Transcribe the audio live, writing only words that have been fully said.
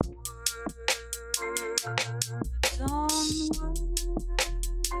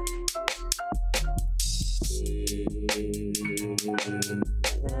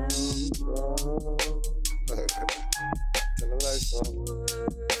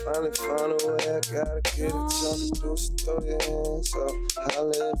Finally found a way, I gotta get it. Talking through, so throw your hands up.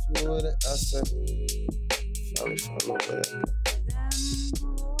 Holla if you with it, I say. Finally found a way.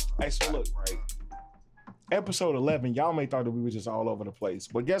 Hey, so look, right? Episode 11, y'all may thought that we were just all over the place,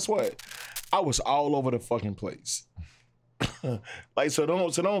 but guess what? I was all over the fucking place. Like, so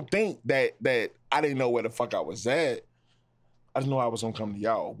don't think that I didn't know where the fuck I was at. I just know I was gonna come to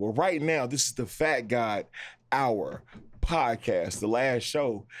y'all. Well, right now, this is the FatGod Hour podcast. The last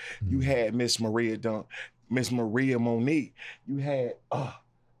show, you had Miss Maria Monique, you had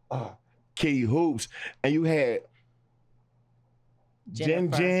Key Hoops, and you had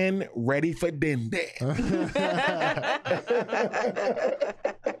Jen ready for Dende.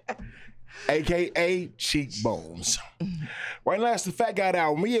 AKA Cheekbones. Right now, it's the FatGod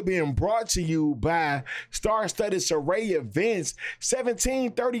Hour. We are being brought to you by Star-Studded Surrey Events,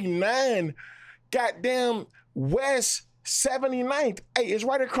 1739, goddamn West 79th. Hey, it's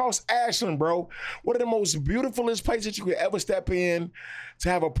right across Ashland, bro. One of the most beautifulest places you could ever step in to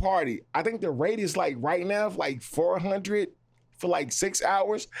have a party. I think the rate is like right now, like $400 for like 6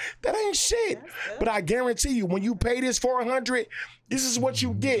 hours. That ain't shit. But I guarantee you, when you pay this $400, this is what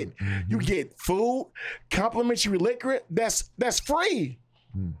you get. You get food, complimentary liquor. That's free.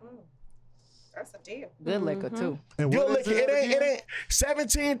 That's a deal. Good liquor too. Good liquor. It ain't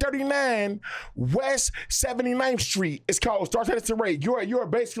 1739 West 79th Street. It's called Star-Studded Surrey. You're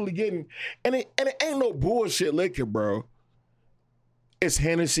basically getting, and it ain't no bullshit liquor, bro. It's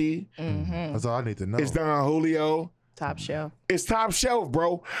Hennessy. That's all I need to know. It's Don Julio. Top shelf. It's top shelf,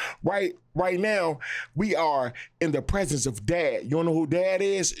 bro. Right now, we are in the presence of Dad. You wanna know who Dad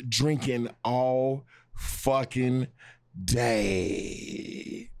is? Drinking all fucking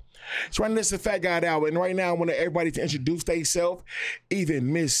day. So right now, this is the FatGod Hour, and right now I want everybody to introduce themselves.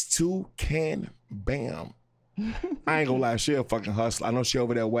 Even Miss Toucan Bam. I ain't gonna lie, she a fucking hustler. I know she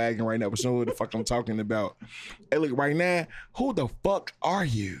over there wagging right now, but she know who the fuck I'm talking about. Hey, look, right now, who the fuck are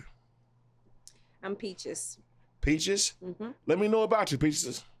you? I'm Peaches. Peaches? Let me know about you,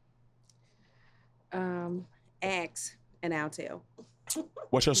 Peaches. Axe and I'll tell.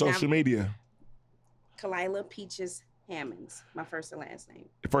 What's your social media? Kalila Peaches Hammonds. My first and last name.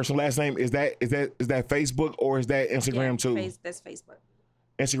 The first and last name, is that Facebook or is that Instagram too? That's Facebook.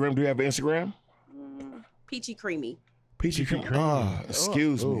 Instagram, do you have an Instagram? Peachy Creamy. Peachy Creamy.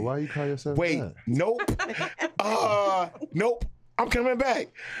 Excuse me. Why you call yourself Wait, that? nope. Nope. I'm coming back.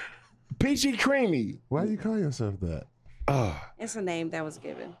 Peachy Creamy. Why you call yourself that? It's a name that was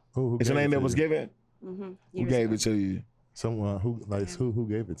given. Who It's a name that was given? Mm-hmm. Who gave it to you? Someone who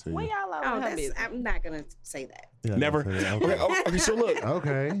gave it to you? Well, y'all I'm not gonna say that. Yeah, Never. Okay. Okay, so look.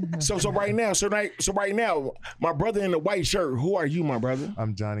 Okay. So right now, my brother in the white shirt. Who are you, my brother?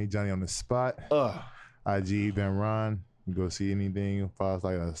 I'm Johnny on the spot. IG Ben Ron. You go see anything as far as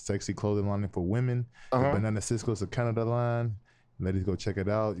like a sexy clothing line for women. The Banana Cisco's a Canada line. Ladies, go check it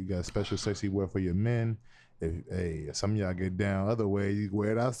out. You got special sexy wear for your men. If some of y'all get down other way, you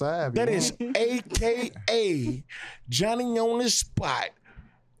wear it outside. That is AKA Johnny on the spot,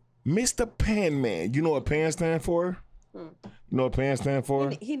 Mr. Pan Man. You know what PAN stand for? You know what PAN stand for?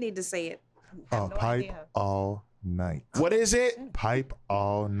 He need to say it. Pipe all night. What is it? Pipe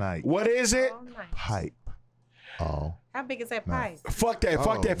all night. What is it? Pipe all. How big is that pipe? Fuck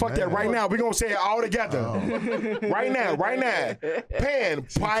that. Right now, we're going to say it all together. Right now. Pan,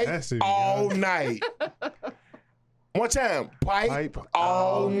 pipe all night. One time. Pipe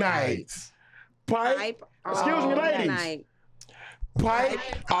all night. Pipe. Excuse me, ladies. Night. Pipe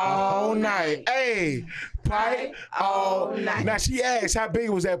all night. Hey, pipe all night. Now she asked, how big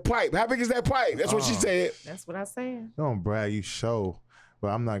was that pipe? How big is that pipe? That's what she said. That's what I said. Don't brag, you show. But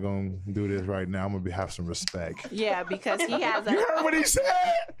I'm not going to do this right now. I'm going to have some respect. Yeah, because he has a... You heard what he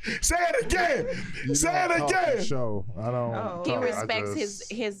said? Say it again. Say it again. Show. I don't... He respects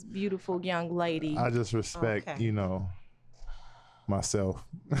his beautiful young lady. I just respect, myself.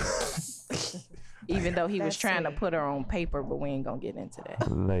 Even though he was trying to put her on paper, but we ain't going to get into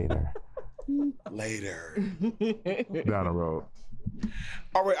that. Later. Down the road.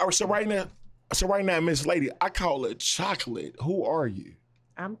 All right. So right now, Miss Lady, I call it Chocolate. Who are you?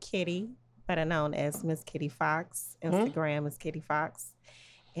 I'm Kitty, better known as Miss Kitty Fox. Instagram is Kitty Fox.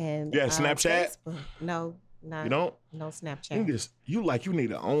 And You got Snapchat? Facebook, no, not. You don't? No Snapchat. You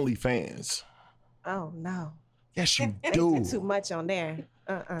need an OnlyFans. Oh no. Yes, you They do. put too much on there.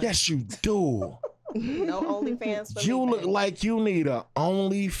 Yes, you do. No OnlyFans for You me, look baby. like you need an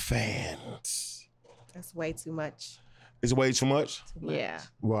OnlyFans. That's way too much. It's way too much? Yeah.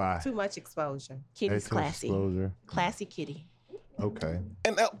 Why? Too much exposure. Kitty's classy. Exposure. Classy Kitty. Okay.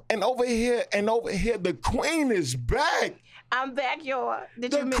 And over here, the queen is back. I'm back, y'all.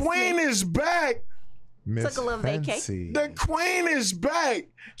 Did The you miss queen me? is back. Miss Took a little vacay. Fancy. The queen is back.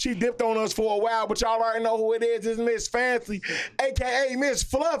 She dipped on us for a while, but y'all already know who it is. It's Miss Fancy, a.k.a. Miss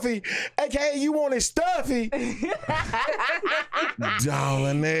Fluffy, a.k.a. You Want It Stuffy.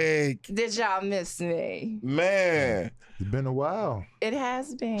 Dominic. Did y'all miss me? Man. It's been a while. It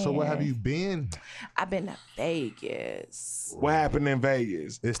has been. So where have you been? I've been to Vegas. What happened in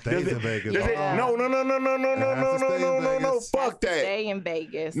Vegas? It stays in Vegas. Does it, Yeah. no. It has to stay in Vegas. Fuck that. Stay in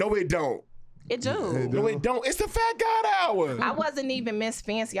Vegas. No, it don't. It do. It No, it don't. It's the Fat God Hour. I wasn't even Miss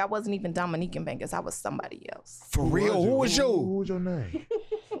Fancy. I wasn't even Dominique in Vegas. I was somebody else. For real, who was Who you? was your name?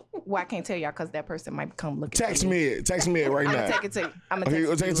 Well, I can't tell y'all because that person might come looking. Text for me it. Text me it right I'm now. gonna take it to you. I'm Okay,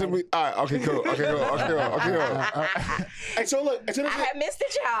 gonna take it to me. All right, okay, cool. Okay, cool. Hey, so look, I had missed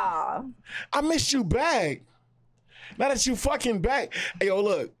it, y'all. I missed you back. Now that you fucking back. Hey, yo,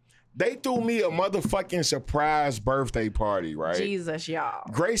 look, they threw me a motherfucking surprise birthday party, right? Jesus, y'all.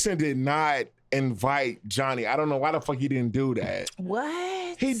 Grayson did not invite Johnny. I don't know why the fuck he didn't do that.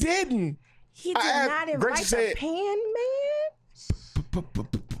 What? He didn't. He did I- not invite Gracie said- the pan man.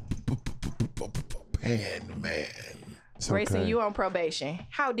 Pan man. It's Grayson, okay. you on probation.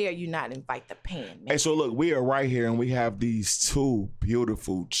 How dare you not invite the pan man? Hey, so look, we are right here and we have these two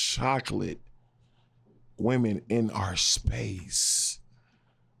beautiful chocolate women in our space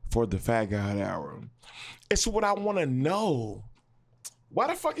for the Fat God Hour. It's what I want to know. Why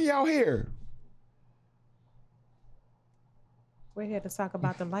the fuck are y'all here? We're here to talk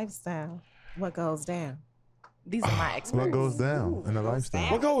about the lifestyle. What goes down? These are my What experts. goes down in the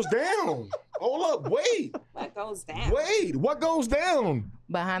lifestyle? What goes down? Hold up, wait, What goes down? wait. What goes down?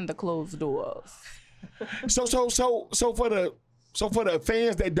 Behind the closed doors. So for the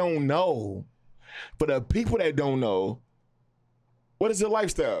fans that don't know, for the people that don't know, what is the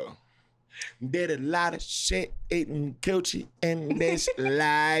lifestyle? Did a lot of shit eating coochie in this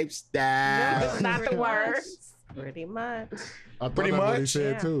lifestyle. Not the words. Pretty much. I thought Pretty that's what he much.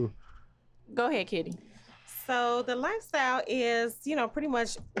 said Yeah. too. Go ahead, Kitty. So the lifestyle is, pretty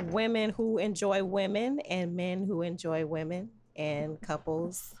much women who enjoy women and men who enjoy women and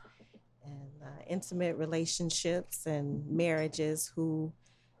couples and intimate relationships and marriages who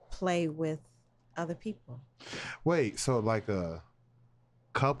play with other people. Wait, so like a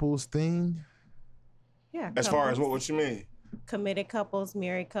couples thing? Yeah. As far as couples, what you mean? committed couples,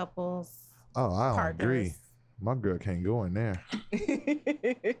 married couples, Oh, I don't partners. agree. My girl can't go in there.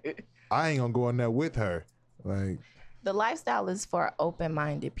 I ain't gonna go in there with her. Like, The lifestyle is for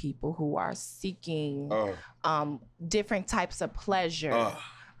open-minded people who are seeking different types of pleasure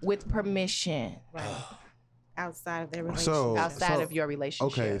with permission Right. Outside of their relationship. So- outside of your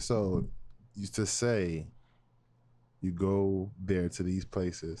relationship. okay, so you to say you go there to these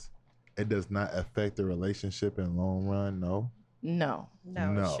places, it does not affect the relationship in long run, no? No.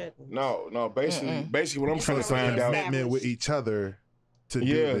 No, No. it shouldn't. No. Basically, what I'm trying to It's find already out. Commitment with each other to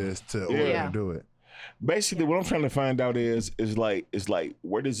Yeah. do this, to Yeah. order to do it. Basically, what I'm trying to find out is like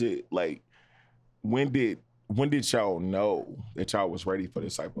where does it like when did y'all know that y'all was ready for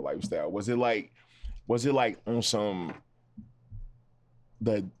this type of lifestyle? Was it like on some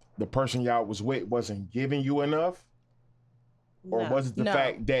the person y'all was with wasn't giving you enough? Or No. was it the No.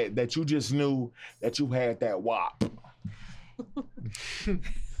 fact that you just knew that you had that wop?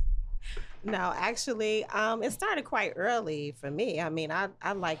 No, actually, it started quite early for me. I mean,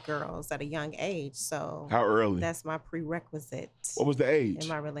 I like girls at a young age, so How early? that's my prerequisite What was the age? in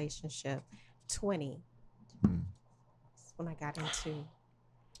my relationship. 20. That's when I got into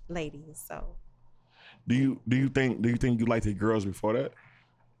ladies. So Do you think you liked the girls before that?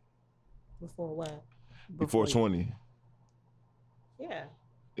 before what? Before 20? Yeah.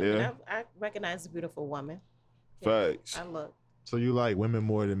 Yeah. I recognize a beautiful woman. Facts. I look. So you like women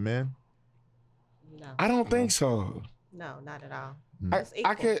more than men? No, I don't think so. no, not at all. Mm. It's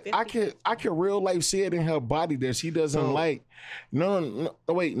equal, I could real life see it in her body that she doesn't So- like. No,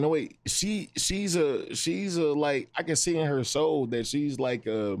 wait. She's a like I can see in her soul that she's like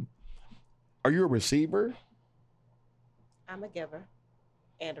are you a receiver? I'm a giver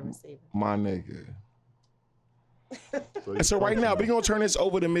and a receiver. My nigga. So, And so right now we're gonna turn this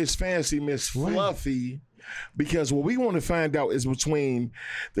over to Miss Fancy, Miss Fluffy, because what we want to find out is between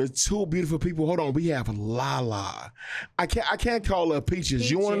the two beautiful people. Hold on, we have Lala. I can't call her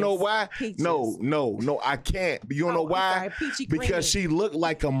Peaches. You want to know Peaches. why? Peaches. No, I can't. You wanna know I'm why? sorry, Peachy Because Green. she looked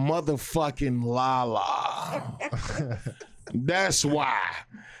like a motherfucking Lala. That's why.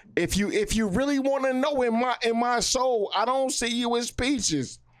 If you really want to know in my soul, I don't see you as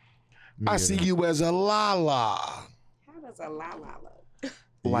Peaches. I see you as a Lala. How does a la la look?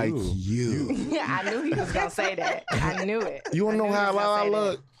 like you. I knew he was gonna say that. I knew it. You wanna know how I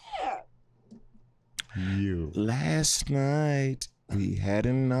look? You. Last night we had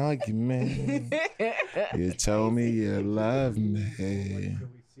an argument. You told me you love me.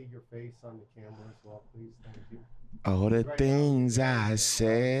 Could we see your face on the camera as well, please? Thank you. All the things I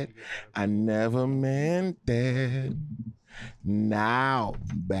said, I never meant that. Now,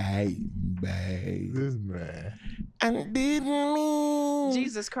 baby, This man. I didn't mean.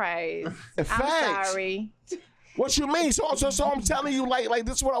 Jesus Christ. I'm Facts. sorry. What you mean? So I'm telling you, like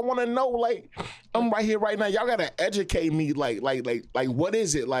this is what I want to know. Like, I'm right here, right now. Y'all gotta educate me. Like, what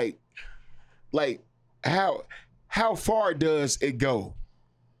is it? Like, how far does it go?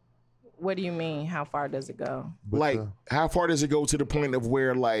 What do you mean? How far does it go? Like, how far does it go to the point of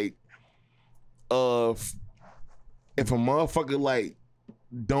where, like, if a motherfucker like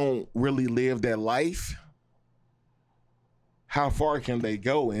don't really live that life, how far can they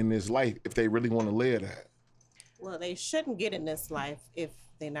go in this life if they really want to live that? Well, they shouldn't get in this life if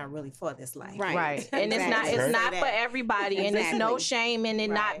they're not really for this life. Right. And it's not for everybody, and it's no Exactly. shame in it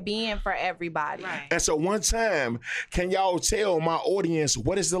not being for everybody. Right. And so one time, can y'all tell my audience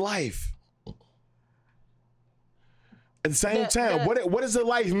what is the life? At the same time, what does the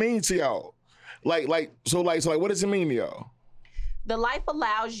life mean to y'all? So what does it mean to y'all? The life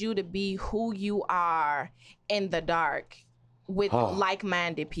allows you to be who you are in the dark with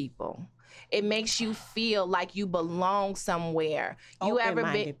like-minded people. It makes you feel like you belong somewhere.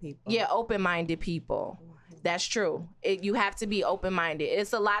 Open-minded people. Yeah, open-minded people. That's true. You have to be open-minded.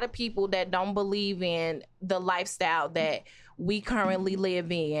 It's a lot of people that don't believe in the lifestyle that we currently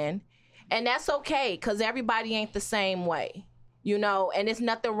live in. And that's okay, because everybody ain't the same way. You know, and it's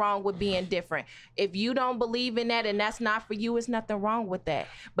nothing wrong with being different. If you don't believe in that and that's not for you, it's nothing wrong with that.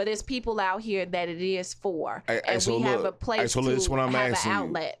 But it's people out here that it is for. And we have a place to have an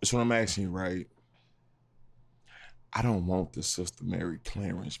outlet. That's what I'm asking you, right? I don't want the Sister Mary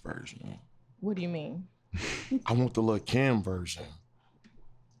Clarence version. What do you mean? I want the Lil' Kim version.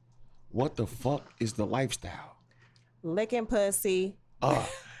 What the fuck is the lifestyle? Licking pussy.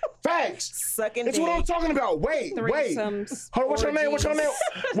 Facts. Sucking That's dick. what I'm talking about. Wait. Threesomes, Hold on, what's your name? What's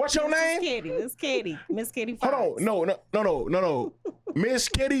your name? Miss Kitty. Miss Kitty Fox. Hold on. No. Miss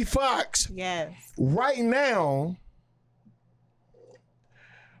Kitty Fox. Yes. Right now,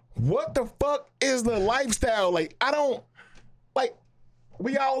 what the fuck is the lifestyle? Like, I don't, like,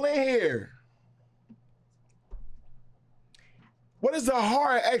 we all in here. What is the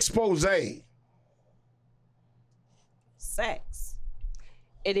hard expose? Sex.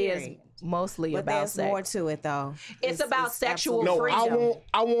 It is mostly But about there's sex. more to it, though. It's about sexual absolutely- freedom.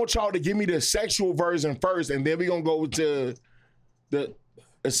 I want y'all to give me the sexual version first, and then we're gonna go to the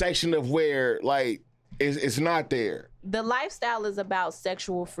section of where, like, it's not there. The lifestyle is about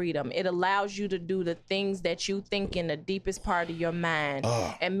sexual freedom. It allows you to do the things that you think in the deepest part of your mind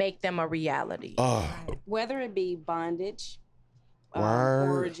and make them a reality. Whether it be bondage, Word.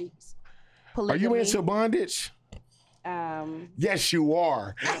 orgies. Are you into bondage? Yes, you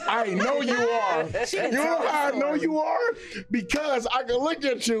are. I know you are. You know how I know you are? Because I can look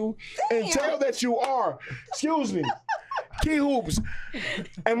at you and tell that you are. Excuse me. Key Hoops.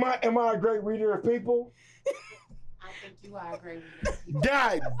 Am I a great reader of people? I think you are a great reader.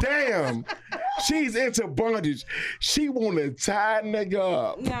 God damn. She's into bondage. She wanna tie a nigga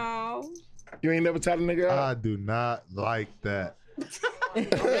up. No. You ain't never tied a nigga up? I do not like that.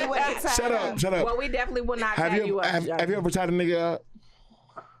 Shut up. Well, we definitely will not tie you up. Have you ever tied a nigga up?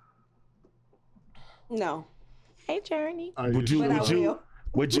 No. Hey, Journey. Would you?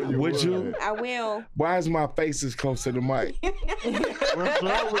 Would you? I will. Why is my face as close to the mic? What's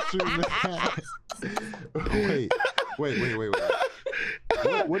wrong with you, man? Wait.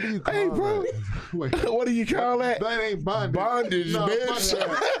 What do you call bro. that? Wait. What do you call that? That ain't bondage. Bondage,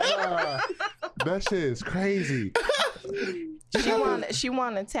 bitch. That shit is crazy. She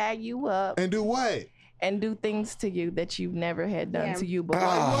wanna tag you up And do what? and do things to you that you've never had done to you before.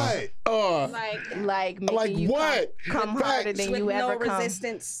 What? Like making like you what? come harder than With you no ever come.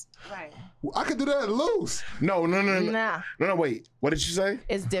 resistance. Right. I could do that loose. No. Nah, No, wait. What did you say?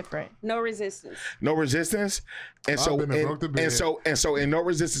 it's different. No resistance. No resistance? And so been and broke the bed. and so in no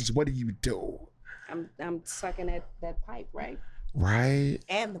resistance, what do you do? I'm sucking that pipe, right? Right?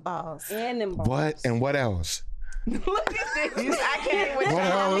 And the balls. And them balls. What and what else? Look at this. I can't even.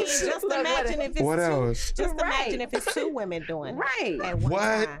 What I mean, else? just imagine if it's What two. else? Just Right. imagine if it's two women doing it Right. at one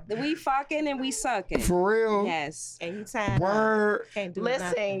What? time. We fucking and we sucking. For real? Yes. And you tied up. Word. Can't do Listen,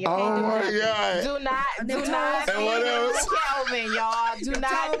 nothing. you Oh can't do my nothing. God. Do not And what feed else? into Kelvin, y'all. Do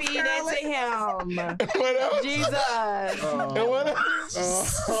not feed into him. What else? Jesus. And what else?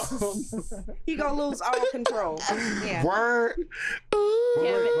 He gonna lose all control. Yeah. Word. Kelvin,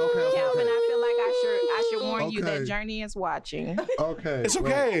 okay. Kelvin, I feel like I should warn you that Okay. Journey is watching. Okay. It's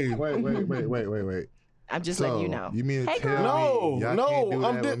okay. Wait. I'm just So, letting you know. You mean to Hey, tell girl. me y'all No, can't do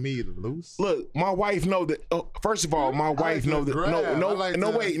I'm that di- with me loose? Look, my wife know that. First of all, my wife to know that. grab. I like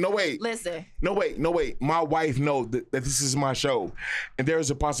to- Wait. Listen, No, wait. My wife know that this is my show. And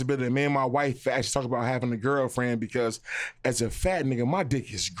there's a possibility that me and my wife actually talk about having a girlfriend because as a fat nigga, my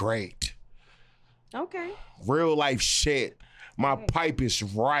dick is great. Okay. Real life shit. My pipe is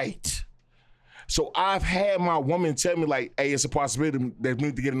right. So I've had my woman tell me like, hey, it's a possibility that we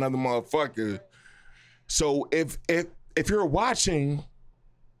need to get another motherfucker. So if you're watching,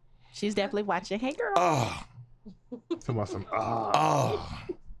 she's definitely watching. Hey, girl. uh, Talking about some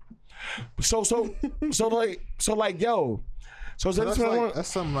so like yo. So So that's that's, what I like, want. that's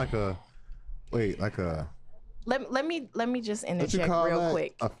something like a like a Let me just what you interject call real that?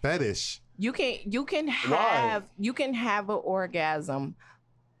 quick. A fetish. You can have an orgasm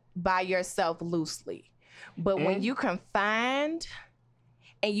by yourself loosely, but when you confined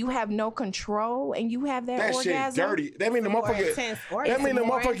and you have no control and you have that That shit orgasm, dirty. That mean the More motherfucker. intense That mean the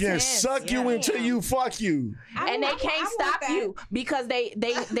more motherfucker can intense, suck you yeah. until you fuck you. and they can't stop you because they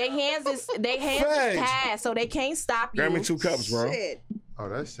hands is Facts. tied, so they can't stop you. Grab me 2 cups, bro. Shit. Oh,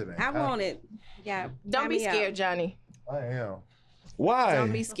 that shit ain't. I happening. want it. Yeah. Don't tie be me up. scared, Johnny. I am. Why?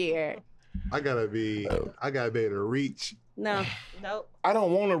 Don't be scared. I gotta be able to reach. No. Nope. I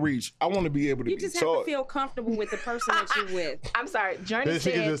don't want to reach. I want to be able to You be just have so. to feel comfortable with the person that you're with. I'm sorry. Journey Bitch,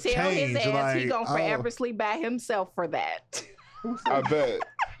 you can said, just tell his change, ass he like, gonna oh. forever sleep by himself for that. I bet.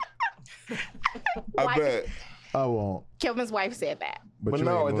 I Why- bet. I won't. Kelvin's wife said that. But you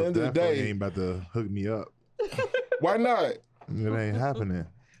no, ain't at the most end of the definitely day- ain't about to hook me up. Why not? It ain't happening.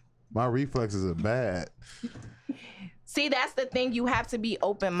 My reflexes are bad. See, that's the thing. You have to be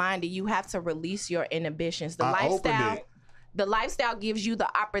open-minded. You have to release your inhibitions. I opened it. The lifestyle gives you the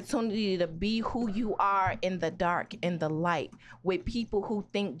opportunity to be who you are in the dark, in the light, with people who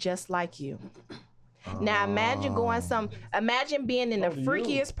think just like you. Now imagine imagine being in the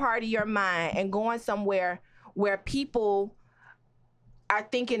freakiest part of your mind and going somewhere where people are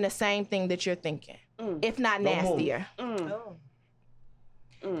thinking the same thing that you're thinking, if not nastier.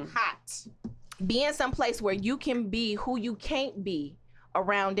 Hot. Be in some place where you can be who you can't be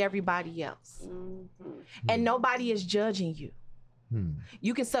around everybody else. And nobody is judging you.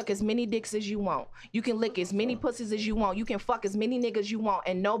 You can suck as many dicks as you want. You can lick as many pussies as you want. You can fuck as many niggas you want,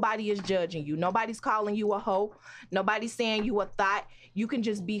 and nobody is judging you. Nobody's calling you a hoe. Nobody's saying you a thought. You can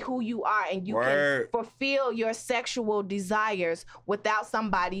just be who you are, and you Word. can fulfill your sexual desires without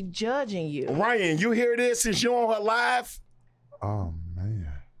somebody judging you. Ryan, you hear this since you on her live? Oh man,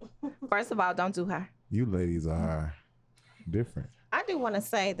 First of all, don't do her. you ladies are different. I do want to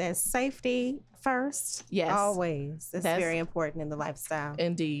say that safety first. Yes. Always. It's That's- very important in the lifestyle.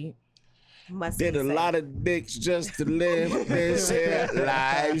 Indeed. Must Did be a safe. lot of dicks just to live this here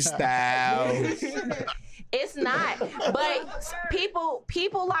lifestyle. It's not, but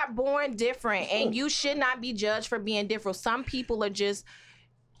people are born different, and you should not be judged for being different. Some people are just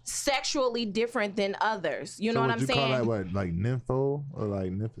sexually different than others. You know So what would I'm you saying? call that what, like nympho or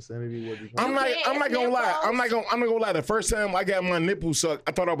like nymphosinity? What do you call I'm it? not gonna lie. I'm not gonna lie. The first time I got my nipple sucked,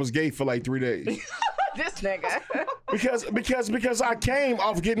 I thought I was gay for like 3 days. This nigga. because I came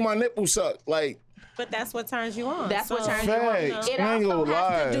off getting my nipple sucked. Like, But that's what turns you on. That's what turns you on. facts. It I ain't also gonna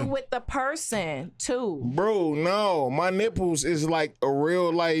has to lie. do with the person too. Bro, no, my nipples is like a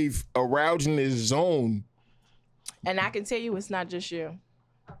real life erogenous zone. And I can tell you, it's not just you.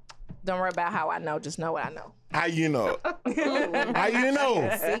 Don't worry about how I know. Just know what I know. How you know? How you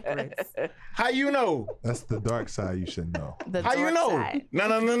know? Secrets. How you know? That's the dark side. You should know. The How you dark know? side. No.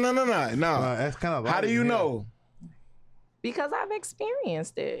 That's kind of. How do you know? Because I've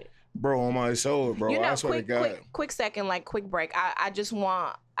experienced it. Bro, on my soul, bro. You know, I swear to God. quick second, like quick break. I just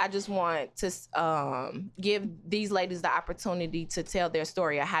want to give these ladies the opportunity to tell their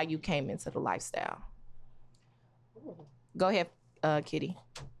story of how you came into the lifestyle. Go ahead, Kitty.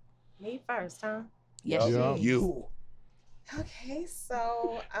 Me first, huh? Yes, Yeah. she is. You. Okay,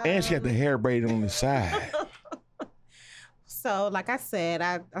 so And she got the hair braided on the side. So, like I said,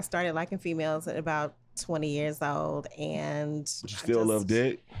 I started liking females at about 20 years old, and But you still love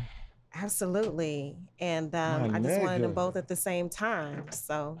dick? Absolutely. And I just wanted them both at the same time.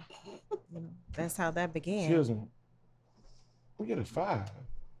 So that's how that began. Excuse me. We get a 5.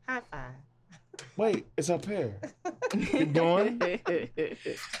 High five. Wait, it's up here. Keep going.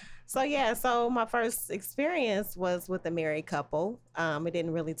 So my first experience was with a married couple. It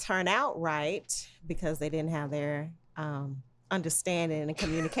didn't really turn out right because they didn't have their understanding and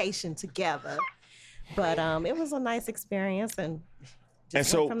communication together. But it was a nice experience, and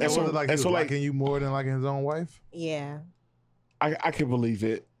so like he was liking you more than liking his own wife? Yeah. I can believe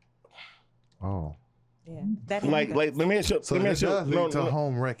it. Oh. Yeah. That like let me ask you. So let me ask you. lead to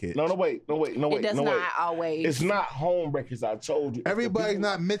home wreckage. No, wait. It does not always. It's not home wreckage. I told you. Everybody's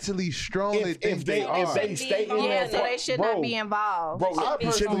not mentally strong. If they stay in there, so they should not be involved. Bro, I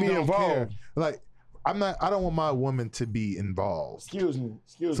shouldn't be involved. Like, I don't want my woman to be involved. Excuse me.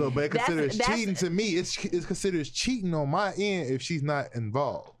 So, but it considers cheating to me. It's considered cheating on my end if she's not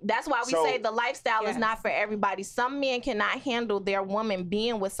involved. That's why we say the lifestyle is not for everybody. Some men cannot handle their woman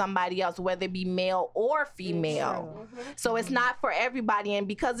being with somebody else, whether it be male or female. So it's not for everybody, and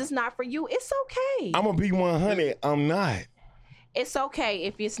because it's not for you, it's okay. I'm gonna be 100. I'm not. It's okay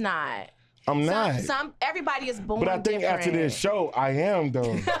if it's not. I'm not. Everybody is born. But I think different. after this show, I am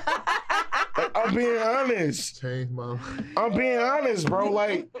though. I'm being honest. I'm being honest, bro.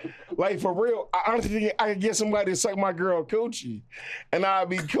 Like for real. I honestly think I could get somebody to suck my girl coochie, and I'd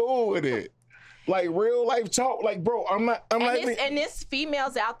be cool with it. Like real life talk. Like, bro, I'm not. And there's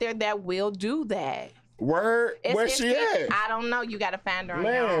females out there that will do that. Word? Where's she at? I don't know. You got to find her on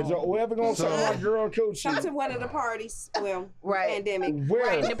your Man, own. whoever gonna suck my girl coochie? Come to one of the parties. Well, right. Pandemic. Where?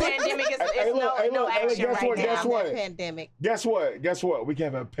 Right. The pandemic is no action right now. Guess what? Pandemic. Guess what? We can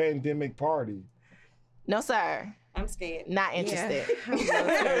have a pandemic party. No, sir. I'm scared. Not interested.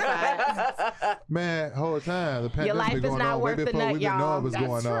 Yeah. Man, whole time the pandemic Your life been is going not on way worth the before nut, we even know y'all. it was That's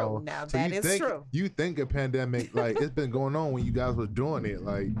going true. on. Now, So that is true. You think a pandemic like it's been going on when you guys was doing it,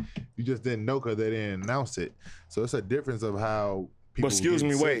 like you just didn't know because they didn't announce it. So it's a difference of how people. But excuse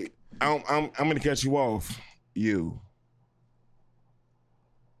me, get sick. wait. I'm gonna cut you off. You.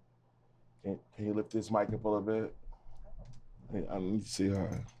 Can you lift this mic up a little bit? I need to see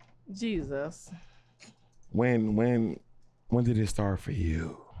her. Jesus. When did it start for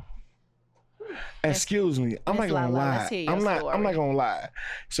you? Excuse me, I'm not gonna lie. I'm not gonna lie.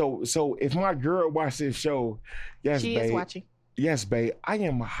 So if my girl watched this show, yes, she babe. is watching. Yes, babe. I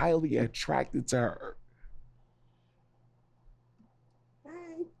am highly attracted to her.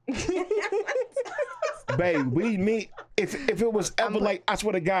 Babe, we need if it was ever like, I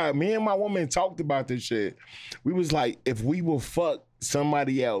swear to God, me and my woman talked about this shit. We was like, if we will fuck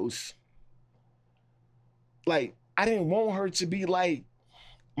somebody else, like I didn't want her to be like,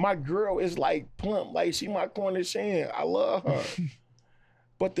 my girl is like plump, like she my Cornish hen. I love her.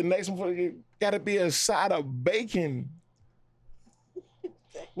 But the next one gotta be a side of bacon.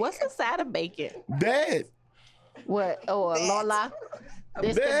 What's a side of bacon? That. What? Oh, Lola.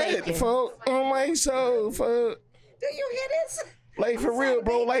 This the That bacon. for on my soul for. Do you hear this? Like for real,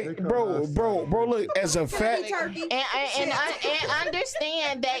 bro. Like bro. Look, as a fat, And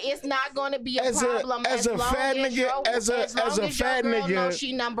understand that it's not going to be a problem as a fat nigga, as a fat nigga. Knows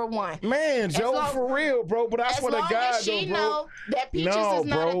she number one. Man, Joe, for real, bro. But I swear to God, as long as she though, bro. know that peaches is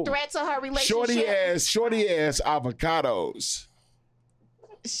not a threat to her relationship. Shorty ass avocados.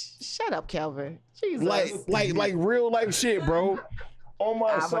 Shut up, Kelvin. Jesus. Like real life shit, bro. On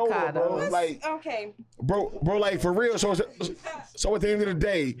my soul, bro. Like, okay, bro, like for real. So at the end of the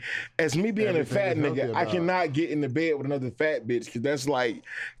day, as me being a fat nigga, I cannot get in the bed with another fat bitch because that's like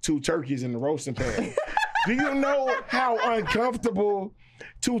 2 turkeys in the roasting pan. Do you know how uncomfortable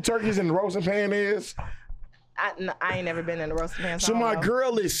 2 turkeys in the roasting pan is? I ain't never been in a roasting pan. So my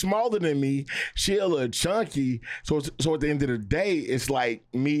girl is smaller than me. She a little chunky. So at the end of the day, it's like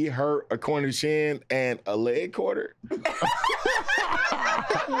me, her, a Cornish hen, and a leg quarter. Yo,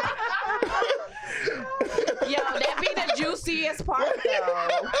 that be the juiciest part,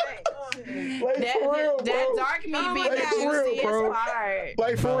 though. That dark meat be the juiciest part.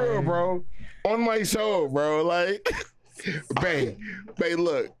 Like for real, bro. On my soul, bro. Like, babe,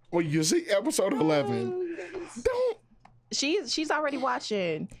 look. When you see episode 11, don't. She's already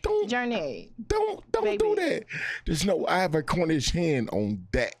watching. Journey. Don't do that. Just know I have a Cornish hen on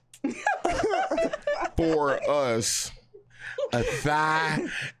deck for us. A thigh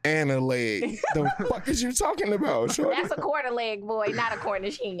and a leg. The fuck is you talking about, shorty? That's a quarter leg, boy, not a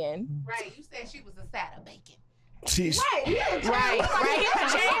Cornish hen. Right, you said she was a side of bacon. She's Right.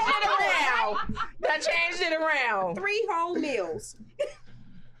 You changed it around. 3 whole meals.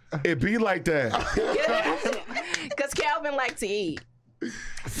 It be like that. Because Calvin likes to eat.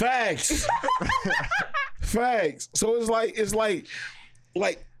 Facts. Facts. So it's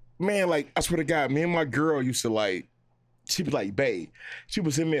like, man, like, I swear to God, me and my girl used to like, she'd be like, babe, she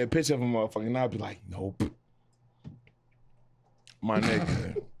would send me a picture of a motherfucker, and I'd be like, nope. My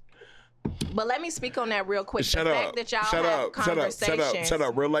nigga. But let me speak on that real quick. Shut the up. fact that y'all Shut have up. conversations. Shut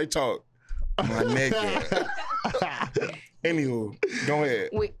up. Real light talk. My nigga. Anywho, go ahead.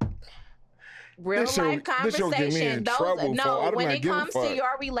 Real life conversation. When it comes to fuck.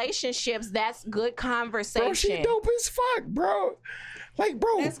 your relationships, that's good conversation. Bro, she dope as fuck, bro. Like,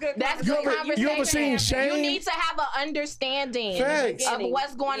 bro, That's good. That's you good ever, conversation. you ever seen Shane? You need to have an understanding Facts. of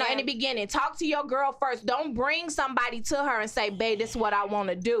what's going on in the beginning. Talk to your girl first. Don't bring somebody to her and say, babe, this is what I want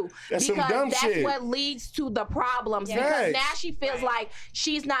to do. That's some because dumb that's shit. what leads to the problems. Facts. Because now she feels like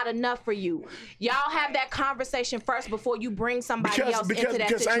she's not enough for you. Y'all have that conversation first before you bring somebody else into that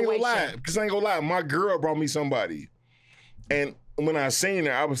because situation. I ain't gonna lie. My girl brought me somebody. And when I seen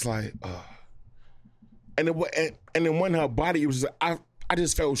her, I was like, and then when her body, it was I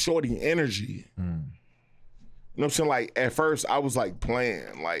just felt shorty energy. You know what I'm saying? Like, at first, I was like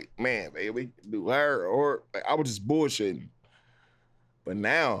playing, like, man, baby, we can do her, or like, I was just bullshitting. But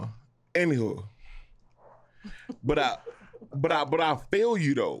now, anywho, but I feel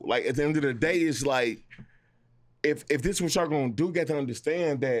you though. Like, at the end of the day, it's like, if this is what y'all gonna do, you got to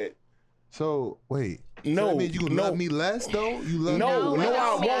understand that. So wait. No, so that means you love me less though? You love me I won't.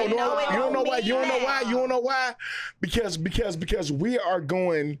 it You don't know don't why? mean You don't know that. why? You don't know why? Because we are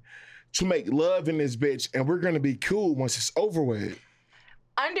going to make love in this bitch, and we're gonna be cool once it's over with.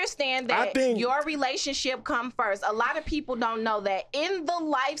 Understand that your relationship come first. A lot of people don't know that in the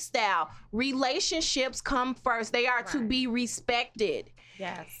lifestyle, relationships come first. They are to be respected.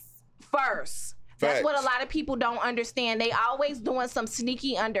 Yes. First. That's Facts. what a lot of people don't understand. They always doing some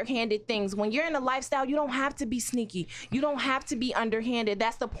sneaky, underhanded things. When you're in a lifestyle, you don't have to be sneaky. You don't have to be underhanded.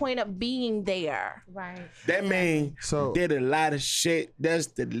 That's the point of being there. Right. That mean did a lot of shit. That's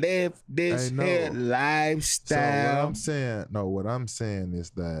to live this here lifestyle. So what I'm saying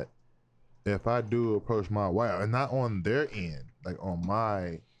is that if I do approach my wife, and not on their end, like on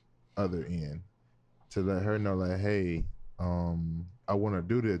my other end, to let her know, like, hey, I want to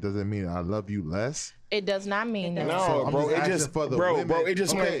do this, doesn't mean I love you less. It does not mean that. No, So bro. It just, for the bro. women. It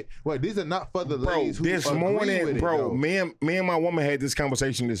just okay. Wait, these are not for the bro. ladies who This agree morning, with it, bro. though. Me and my woman had this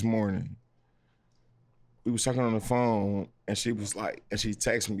conversation this morning. We was talking on the phone, and she was like, and she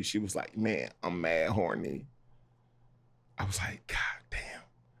texted me. She was like, "Man, I'm mad horny." I was like, "God damn,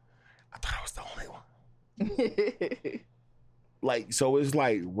 I thought I was the only one." Like, so it's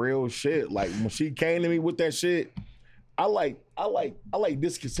like real shit. Like, when she came to me with that shit, I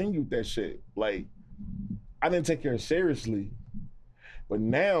discontinued that shit. Like, I didn't take her seriously. But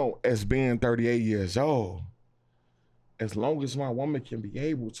now, as being 38 years old, as long as my woman can be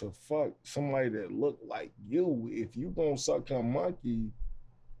able to fuck somebody that look like you, if you gonna suck her monkey.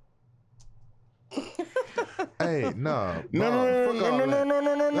 Hey, No. Listen,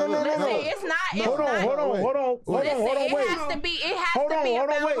 it's not. Hold on, wait. It has to be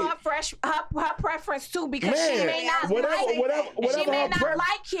about her preference too, because she may not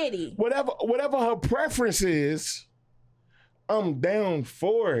like Kitty. Whatever her preference is, I'm down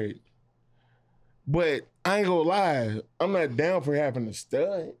for it. But I ain't gonna lie, I'm not down for having a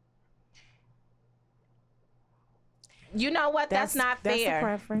stud. You know what? That's not that's fair. A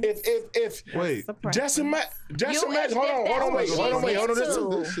preference. If wait, just imagine. Hold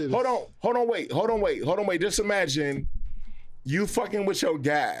on, wait. Just imagine you fucking with your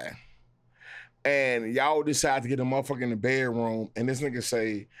guy, and y'all decide to get a motherfucker in the bedroom, and this nigga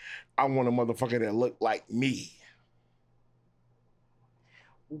say, "I want a motherfucker that look like me."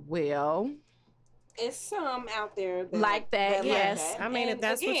 Well, it's some out there that, like that, yes. I mean, if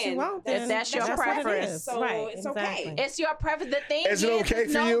that's what you want, if that's your preference, so right, it's exactly. okay. It's your preference. The thing Is it okay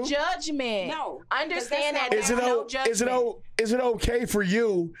for no you? judgment. No, Understand that that's there's not no judgment. Is it okay for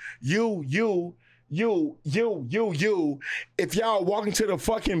you, if y'all walk into the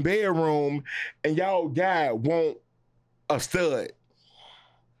fucking bedroom and y'all guy want a stud?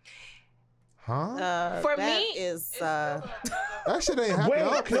 Huh? For that me, is that shit ain't happening. I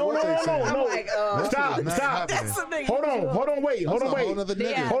don't care No. what they say. I'm like, That shit is not Stop. happening. Hold on, wait. That's a whole nother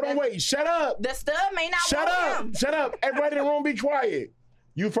nigga. Shut up. the stud may not want him. Shut up. Everybody in the room be quiet.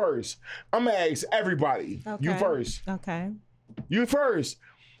 You first. I'm gonna ask everybody. You Okay. first. Okay. You first.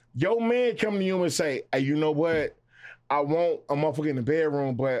 Your man come to you and say, hey, you know what? I want a motherfucker in the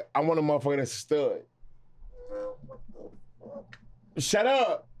bedroom, but I want a motherfucker that's a stud. Shut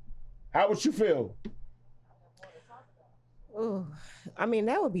up. How would you feel? Ooh, I mean,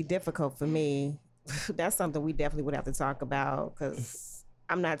 that would be difficult for me. That's something we definitely would have to talk about, because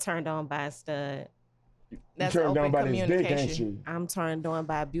I'm not turned on by a stud. That's you turned open down by his dick, ain't communication. you? I'm turned on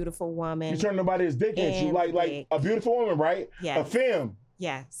by a beautiful woman. You turned down by his dick, ain't you? And Like dick. a beautiful woman, right? Yes. A femme.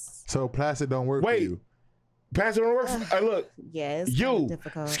 Yes. So plastic don't work for Wait. you. Pastor on the work. Look, Yes. you.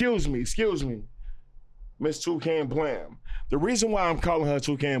 Difficult. Excuse me. Miss Toucan Blam. The reason why I'm calling her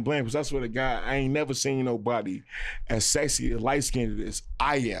Toucan Blam because that's what a guy, I ain't never seen nobody as sexy as light skinned as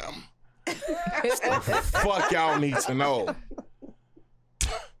I am. Fuck y'all need to know.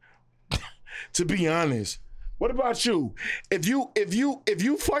 To be honest. What about you? If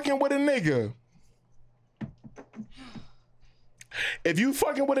you fucking with a nigga,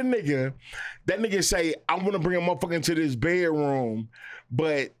 that nigga say, I want to bring a motherfucker into this bedroom,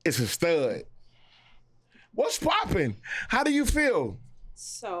 but it's a stud. What's popping? How do you feel?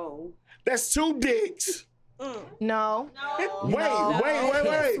 So That's 2 dicks. No. Wait.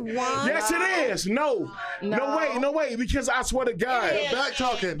 Yes, it is. No, wait. Because I swear to God, The back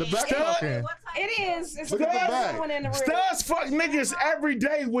talking. it is. It's Look at the back. someone in the room. studs fuck niggas every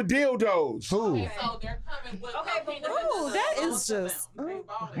day with dildos. Who? So they're coming with Oh, that is just.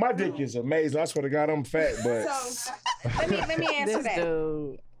 My dick is amazing. I swear to God, I'm fat, but So let me answer This that.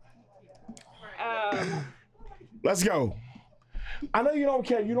 dude. let's go. I know you don't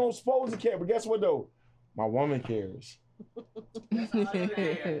care. You don't supposed to care, but guess what though? My woman cares.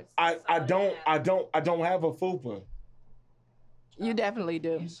 I don't have a fupa. You definitely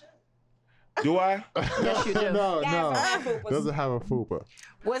do. Do I? Yes, you do. No. fupas. Doesn't have a fupa.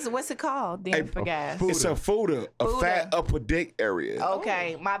 What's it called? Then for guys. It's a fuda, a Fuda. fat upper dick area.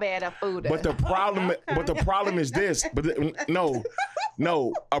 Okay, my bad. A food. But the problem is this. The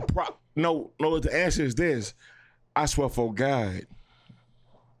answer is this. I swear for God.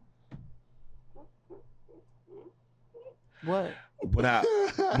 What? What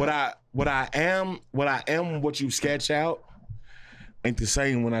I am, what you sketch out, ain't the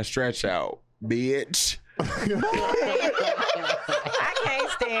same when I stretch out, bitch. I can't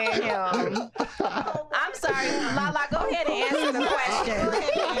stand him. I'm sorry, Lala. Go ahead and answer the question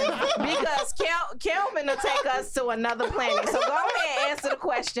because Kelvin will take us to another planet. So go ahead and answer the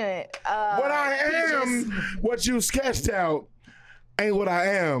question. What I am, what you sketched out, ain't what I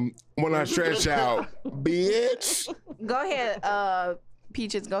am when I stretch out, bitch. Go ahead,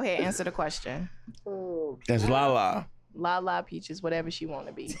 Peaches. Go ahead and answer the question. That's Lala. Lala, Peaches, whatever she want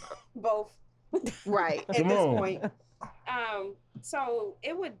to be. Both Right. at Come this on. point. So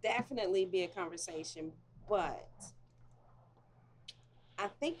it would definitely be a conversation, but I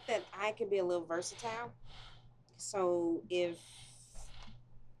think that I can be a little versatile. So if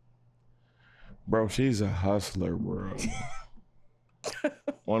Bro, she's a hustler, bro.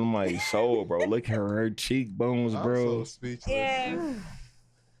 On my soul, bro. Look at her cheekbones, bro. I'm so speechless. if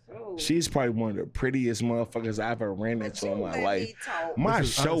oh, She's probably one of the prettiest motherfuckers I've ever ran but into you in my let life. me talk. My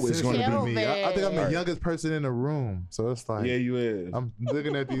This show is going to Kelvin. be. I think I'm the Alright. youngest person in the room, so it's like Yeah, you is. I'm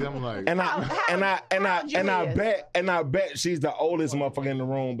looking at these. I'm like, And I bet she's the oldest motherfucker in the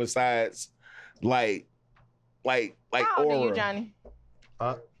room besides like How old are Aura. you, Johnny?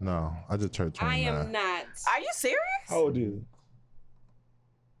 no, I just turned 29. I am not Are you serious? How old are you?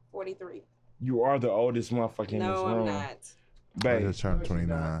 43. You are the oldest motherfucker in this No, room. I'm not. I Babe. just turned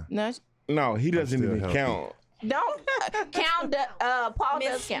 29. No, No, he doesn't still even healthy. count. don't count. Paul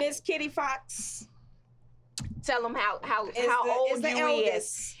does count. Miss Kitty Fox Tell him how is old the you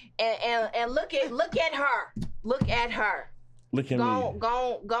eldest. is, and look at her. Look at her. Look at me.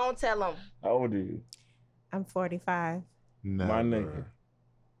 Go tell him. How old are you? I'm 45. Never. My nigga.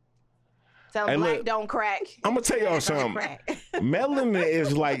 Tell him Hey, black look. don't crack. I'm gonna tell y'all something. Melanin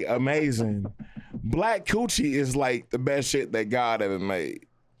is like amazing. Black coochie is like the best shit that God ever made.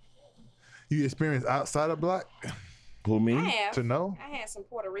 You experience outside of black Who I me? have. to know? I had some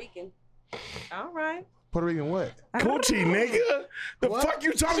Puerto Rican. All right. Puerto Rican what? Coochie, nigga. The What? fuck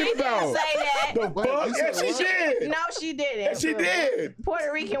you talking She about? didn't say that. The Wait, fuck? you Yes, said she what? did. No, she didn't. Yes, she did.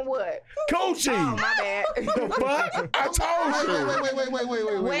 Puerto Rican what? Coochie. Oh, my bad. The fuck? I told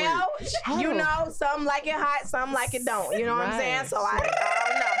you. Well, you know, some like it hot, some like it don't. You know what I'm saying? Right. So I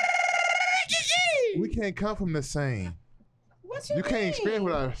don't know. We can't come from the same. What You can't mean? experience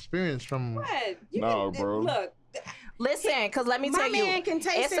what I experienced from. What? You No, can, bro. Look, Listen, because let me my tell you, man can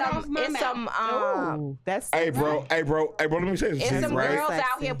taste it's it off some, my it's mouth. some, Ooh, that's Hey, bro. Let me say it's something, some right? girls out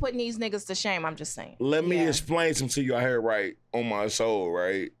Sexy. here putting these niggas to shame. I'm just saying. Let me Yeah. explain something to you out here, right? On my soul,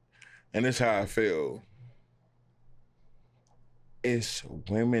 right? And this how I feel. It's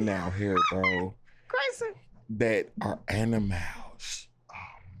women out here, bro, Crazy. that are animals.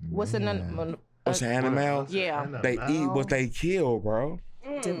 What's an What's animals? yeah. They eat what they kill, bro.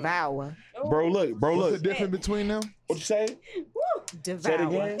 devour. Bro, look. What's the difference between them? What you say? Woo. Say it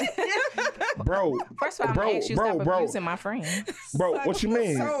again. Bro. First of all, I'm gonna ask you stop abusing my friend. Bro, what you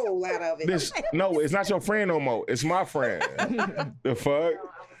mean? Soul out of it. No, it's not your friend no more. It's my friend. The fuck?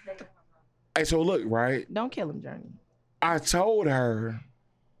 Hey, so look, right? Don't kill him, Journey. I told her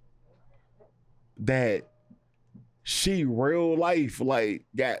that she real life, like,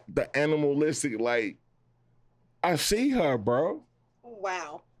 got the animalistic, like, I see her, bro.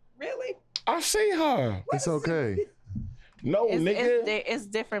 Wow. Really? I see her. It's okay. No, nigga. It's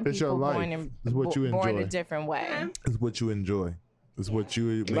different It's people your life. born It's what you born enjoy. a different way. It's what you enjoy. It's what you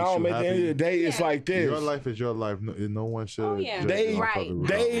makes No, you man, at the end of the happy. day, it's like this. Your life is your life. No one should. Oh, yeah. judge Dave- you off right. of it.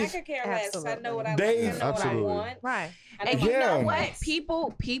 Dave- I could care less. I know what I like. Dave- I know Absolutely. what I want. Right. I know And my you know Yeah.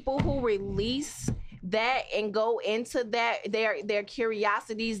 what? People who release that and go into that, their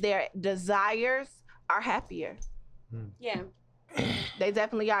curiosities, their desires are happier. Yeah. They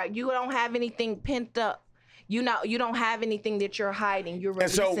definitely are. You don't have anything pent up. You don't have anything that you're hiding. You're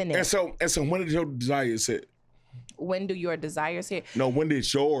And so, releasing it. and so, when did your desires hit? When do your desires hit? No, when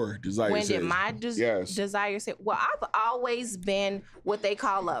did your desires When hit? did my Yes. desires hit? Well, I've always been what they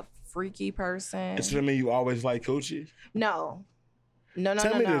call a freaky person. Does that mean you always like coochie? No. Tell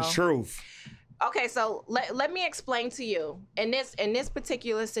me the truth. Okay, so let me explain to you. In this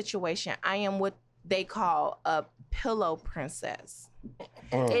particular situation, I am what they call a pillow princess.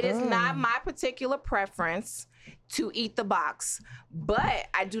 It is not my particular preference to eat the box, but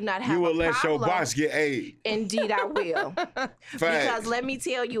I do not have You will a let your problem. box get ate. Indeed, I will. Because let me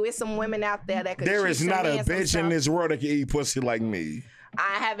tell you, it's some women out there that could. There cheat is some not a men some bitch in stuff. this world that can eat pussy like me.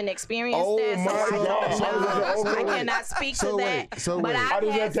 I haven't experienced Oh that, so my I don't God. know. I cannot speak So to wait, that. so but wait. I've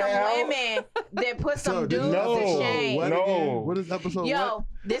does had that some out? women that put some So, dudes no, to shame. What No. again? What is episode? Yo, What?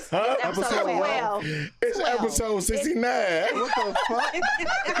 this Huh? episode Episode 12. It's 12. episode 69. What the fuck?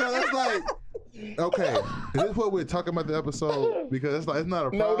 Because it's like, okay, is this what we're talking about the episode? Because it's like it's not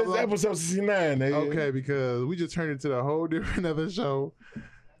a No, problem. this is episode 69, nigga. Okay, because we just turned into a whole different other show.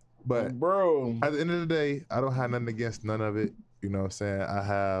 But Bro. at the end of the day, I don't have nothing against none of it. You know what I'm saying? I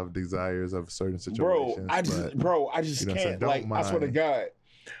have desires of certain situations. I just but, you know what I'm saying, can't. Don't like, I swear to mind. God.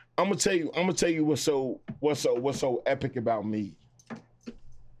 I'm gonna tell you what's so epic about me.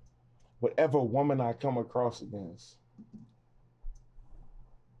 Whatever woman I come across against,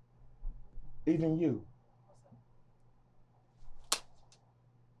 even you.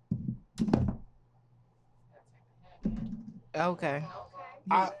 Okay.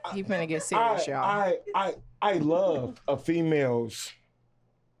 I- He finna get serious, y'all. I love a female's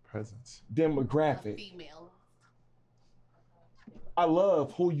presence. demographic. Female. I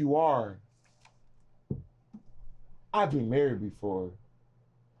love who you are. I've been married before.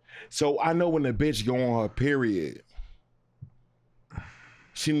 So I know when a bitch go on her period,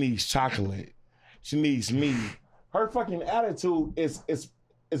 she needs chocolate. She needs me. Her fucking attitude is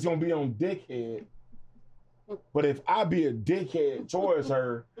gonna be on dickhead. But if I be a dickhead towards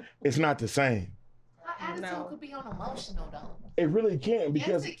her, it's not the same. Her attitude could be on emotional though. It really can't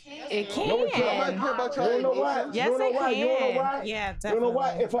because Yes, it can. It can. No, it can't. Care about your You know why? emotions. Yes, you know it why? You know can. why? Yeah, You definitely. know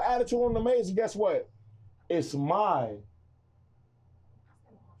what? If her attitude on amazing, guess what? It's my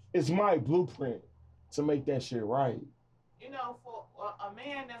blueprint to make that shit right. You know, for a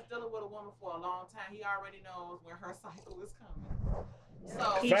man that's dealing with a woman for a long time, he already knows when her cycle is coming.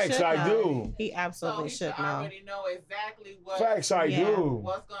 So He Facts, should I know. do. He so absolutely he should should know. already know exactly what Facts, I Yeah. do.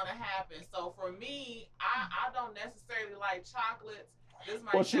 what's gonna happen. So for me, I don't necessarily like chocolates. This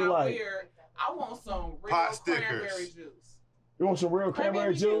might What you sound like? weird. I want some real Pot stickers. cranberry juice. You want some real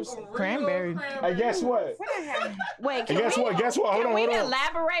cranberry juice? Real Cranberry. Hey, guess what? Wait, And can guess we, what? Guess what? Hold can on, we hold on.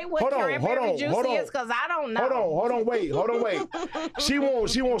 elaborate what Hold on, cranberry hold on, juice hold on. is? Because I don't know. Hold on, wait. She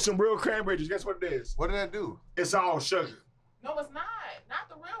wants some real cranberry juice. Guess what it is? What did I do? It's all sugar. No, it's not. Not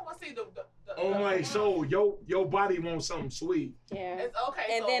the real one. See the Oh my soul, your body wants something sweet. Yeah. It's okay.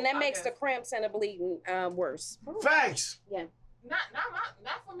 And so then that I makes the guess- cramps and the bleeding worse. Facts.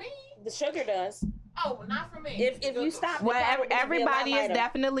 not for me. The sugar does. Oh, not for me. If you stop, Well, it probably be a lot everybody is lighter.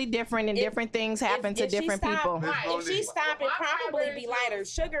 definitely different, and If- different things happen to if she different stop- people. Right. If she stop, it My probably cranberry be lighter.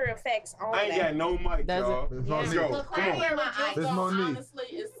 juice- Sugar affects all I ain't got that. no mic, Does y'all. There's no Let's need. go. The Come on. cranberry There's juice, no need. honestly,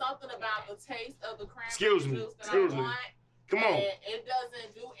 is something about the taste of the cranberry Excuse me, juice that excuse I me. want. Come on. And it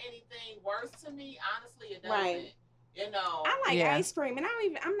doesn't do anything worse to me. Honestly, it doesn't. Right. You know. I like Yeah. ice cream, and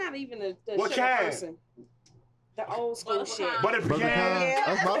I'm not even a What sugar kind? person. The old school Butter shit. pecan. Butter Brother pecan.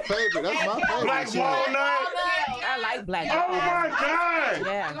 Khan, that's my favorite. That's my favorite. Black shit. walnut. I like black. Oh my God. You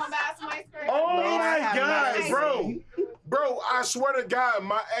Yeah. gonna buy some ice cream? Oh Lord, my have God, mercy. bro, I swear to God,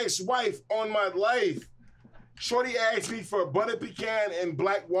 my ex-wife on my life, Shorty asked me for butter pecan and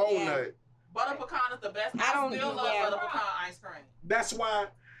black walnut. Butter pecan is the best. I don't still do love that. butter pecan ice cream. That's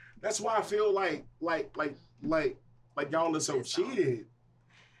why I feel like y'all are so cheated.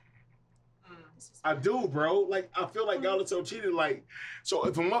 I do, bro. Like, I feel like y'all are so cheated. Like, so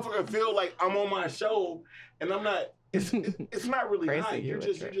if a motherfucker feel like I'm on my show and I'm not, it's not really hot. You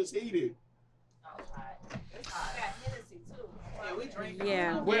just eat it. Yeah, we drink.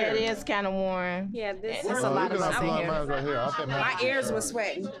 Yeah. Yeah, it is kind of warm. Yeah, this It's is a lot of us in here. Right here. I think my ears were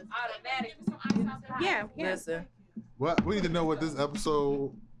sweating. Yeah. Listen. What we need to know what this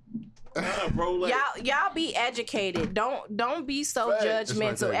episode. Bro, like, Y'all be educated. Don't be so Facts.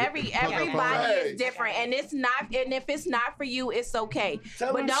 judgmental. Everybody is different, and it's not. And if it's not for you, it's okay.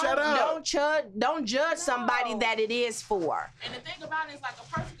 Tell But them shut up. don't judge somebody that it is for. And the thing about it is, like, a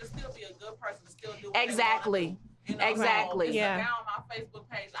person can still be a good person, still do what Exactly. they want to do. Exactly. So, Yeah. Now on my Facebook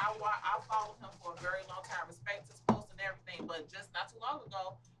page, I followed him for a very long time, respect his posts and everything. But just not too long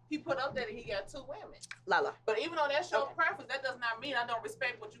ago, he put up that he got 2 women. Lala. But even though that's your preference, that does not mean I don't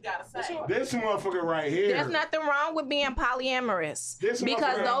respect what you gotta say. this motherfucker right here. There's nothing wrong with being polyamorous This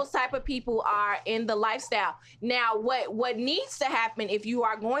because motherfucker- those type of people are in the lifestyle. Now, what needs to happen if you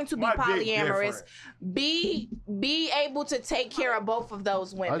are going to be My dick polyamorous, different. be able to take care of both of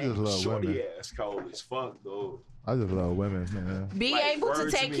those I women. just love Shorty women. ass cold as fuck, though. I just love women, man. Be Like, able to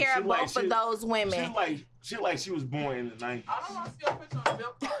word take me. care She of like both of she- those women. She like she was born in the 90s. I don't want to see a picture on the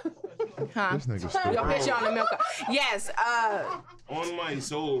milk carton. Huh? This nigga Your stupid. picture on the milk. Yes. On my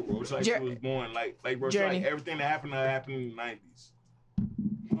soul, bro. It's like she was born like bro. It's Journey. like everything that happened in the 90s.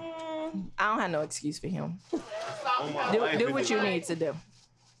 I don't have no excuse for him. On my life, Do it what just- you need to do.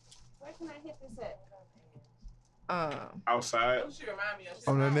 Where can I hit this at? Outside. She remind me of shit.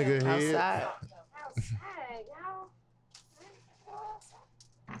 On that nigga head. Outside. Outside, y'all.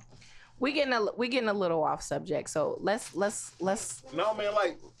 We getting a little off subject, so let's No, man,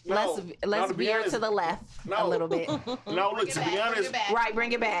 like no, let's to be veer honest, to the left a little bit. No, look, to be honest, Right,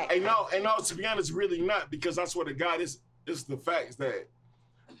 bring it back. hey, no, to be honest, really not, because I swear to God, it's the facts that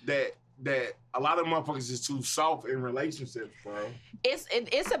a lot of motherfuckers is too soft in relationships, bro.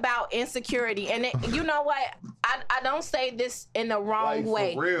 It's about insecurity, and you know what? I don't say this in the wrong Like, for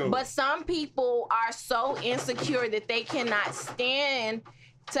way, real. but some people are so insecure that they cannot stand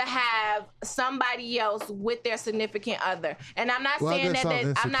to have somebody else with their significant other. And I'm not Well, I saying guess that,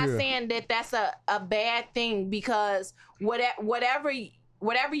 I'm I'm not insecure. saying that that's a bad thing, because whatever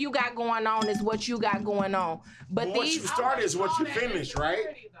you got going on is what you got going on. But What you these, start is what you finish, right?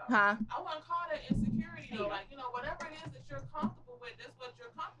 huh? I wouldn't call that insecurity though. Like, whatever it is that you're comfortable with, that's what you're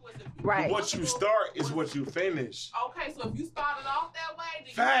comfortable with. If you're Right. What you start is what you finish. Okay, so if you started off that way,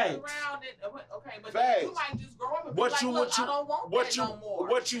 then Facts. you get around it. Okay, but Facts. then you might just grow up and What be like, you- look, what you- I don't want What that you no more.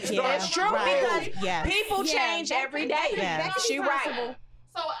 what you Yeah. start. It's true, Right. because Yes. people Yeah, change that- every that- day. Yeah. She right.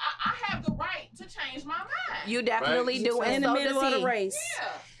 So I have the right to change my mind. You definitely Right. do, and In the so middle does of he. the race. Yeah.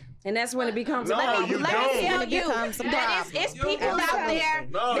 And that's when it becomes No, a problem. you Let me don't. tell It you becomes a that problem. it's people out Absolutely. there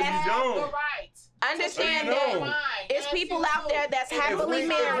No, that you The don't. right. understand You that don't. it's people out there that's happily If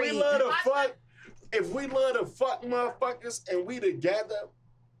married. we love to fuck motherfuckers and we together,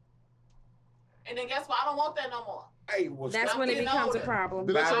 And then guess what? I don't want that no more. hey, what's That's up? when it getting becomes a older. problem.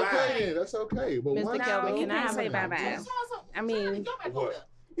 But that's Bye-bye. okay. That's okay. But Mr. one Kelvin, No, can I you have can't say a- bye-bye. I mean,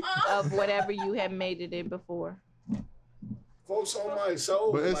 What? of whatever you have made it in before? Folks on my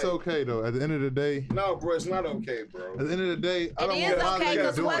soul. But it's like, okay though. At the end of the day, No, bro, it's not okay, bro. at the end of the day, I It don't is want my okay, nigga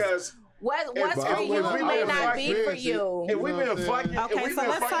 'cause doing Because What's If for I- you if we may been not fucking- be for you. if we You know what been I'm saying? fucking, Okay, if we so been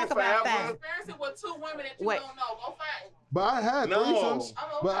let's fucking talk about forever, that. Experiencing with 2 women that you Wait. don't know. Go find. But I had No. threesomes.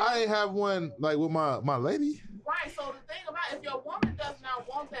 But I ain't have one like with my lady. Right, so the thing about if your woman does not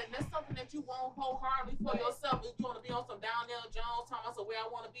want that, and that's something that you want wholeheartedly for yourself, if you want to be on some Downell Jones, talking about where I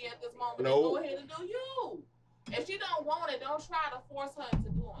want to be at this moment, then No. go ahead and do you. If she don't want it, don't try to force her into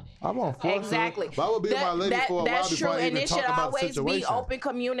doing it. I won't force Exactly. her. But I would be with my lady for a while that's before true, I and even it talk should about the always be situation. open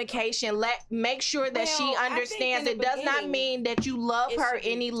communication. Make sure that she Well, I think understands in it the does not beginning, mean that you love it her should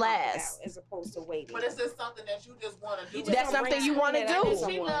be any talked less. about as opposed to waiting. But it's just something that you just want to do. You just That's don't something bring you want to that up do. to If she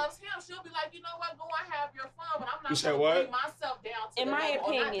someone. loves him, she'll be like, you know what, go and have your fun, but I'm You not said going to what? bring myself down to In the my level,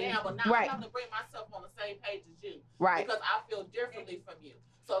 or not opinion. down, but not Right. having to bring myself on the same page as you. Right. Because I feel differently from you.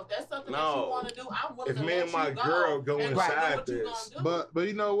 So if that's something that No. you want to do, I'm willing If to me let and my you go girl go and inside do what you this. gonna do. But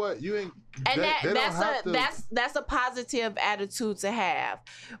you know what? You ain't. And they don't have to. that's a positive attitude to have,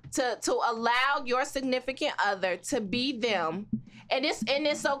 to allow your significant other to be them, and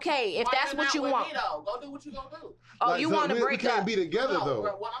it's okay if Why that's you're what not you with want. Me, though? Go do what you gonna do. Oh, like, you so want to we break can't up? be together No, though.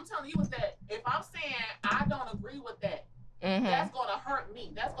 bro, what I'm telling you is that if I'm saying I don't agree with that, Mhm. that's gonna hurt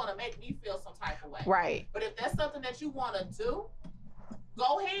me. That's gonna make me feel some type of way. Right. But if that's something that you want to do,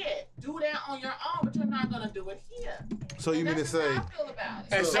 go ahead, do that on your own, but you're not gonna do it here. So you mean to say? How I feel about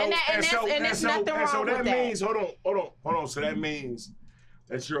it. And there's nothing wrong with that. Means, hold on. So that means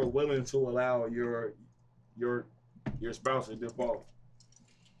that you're willing to allow your spouse to dip off.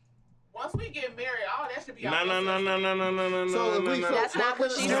 Once we get married, all that should be No. That's not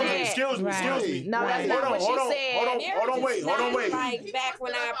what she said. Excuse me. No, that's not what she said. Hold on, wait. Like back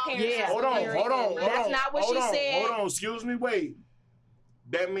when our parents. Yeah. Hold on. That's not what she said. Hold on, excuse me, wait.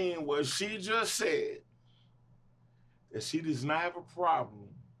 That means what she just said, that she does not have a problem.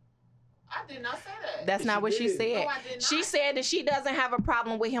 I did not say that. That's not what she said. No, I did not. She said that she doesn't have a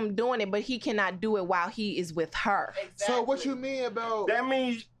problem with him doing it, but he cannot do it while he is with her. Exactly. So what you mean about? That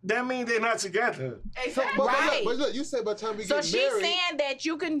means they're not together. Exactly. Right. But look, you said by the time we So get she's married. saying that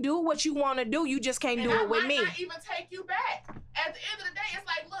you can do what you want to do, you just can't do I it with me. might not even take you back. At the end of the day, it's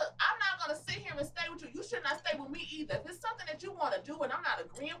like, look, I'm not gonna sit here and stay with you. You should not stay with me either. If it's something that you want to do and I'm not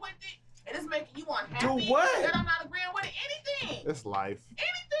agreeing with it, and it's making you unhappy, Do what? then I'm not agreeing with it. Anything. It's life.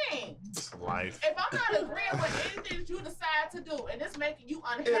 Anything. It's life. If I'm not agreeing with anything that you decide to do and it's making you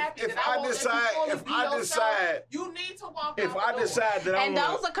unhappy, If then I won't let decide- you fully if be I yourself, decide- you need to walk If out I the door. decide that I And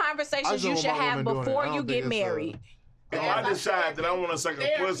want those are conversations you should have before you get married. if I decide that I want to suck a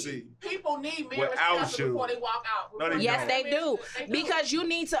Therapy. pussy, People need marriage without counseling you. before they walk out. No, they Yes, they do. They do. Because you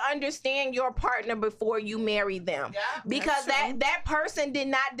need to understand your partner before you marry them. Yeah, Because that person did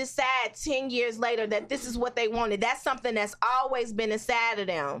not decide 10 years later that this is what they wanted. That's something that's always been inside of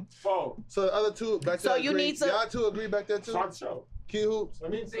them. full. So the other two back So there. you agree. need to- Y'all two agree back there too. Start the show. Key hoops.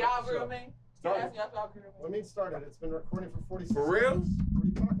 Let me Do y'all agree with me? Start. Yes, y'all agree with me. Let me start it. It's been recording for 46 For real? minutes. What are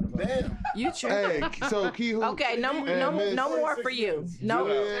you talking about? Damn. You true. Hey, so key hoops. Okay, no Miss- more for you. No,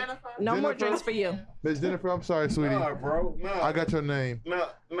 Julian, no more Jennifer? drinks for you. Miss Jennifer, I'm sorry, sweetie. Nah, bro. Nah. I got your name. Nah.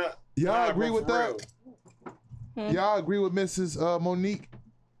 Y'all agree bro, with for that? real. Y'all agree with Mrs. Monique?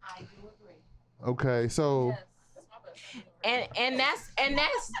 I do agree. Okay, so Yes. And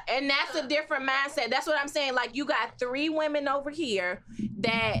that's a different mindset. That's what I'm saying. Like you got 3 women over here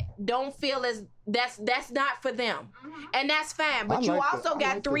that don't feel as that's not for them, and that's fine. But I you like also the- I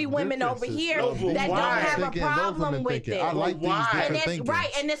got like 3 the women over differences. here No, but that don't why? have a Thinking, both problem women with thinking. it. I like these Why? And different it's thinkings. right,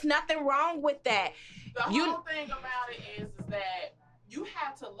 and there's nothing wrong with that. The You- whole thing about it is that you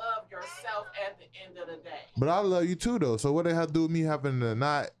have to love yourself at the end of the day. But I love you too, though. So what they have to do with me having to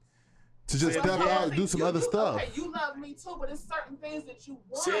not to just Say it step again. out and do some other stuff? Okay, you love me too, but it's certain things that you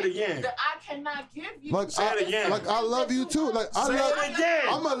want Say it again. that I cannot give you. Like Say it again. Like I love you too. Like I Say love. it again.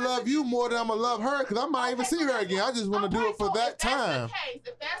 I'm gonna love you more than I'm gonna love her because I might even see her again. I just want to do it for that time. If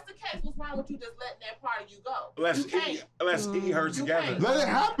that's the case, what's wrong with you just letting that part of you go? Let's You can't. eat her You together. can't. Let it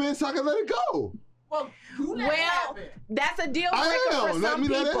happen so I can let it go. Well, you let it Well, happen. that's a deal I breaker am. for Let some me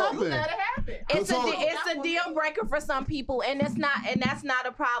let it people. happen. You let it happen. It's So- it's a deal breaker for some people, and that's not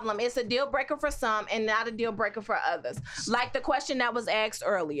a problem. It's a deal breaker for some, and not a deal breaker for others. Like the question that was asked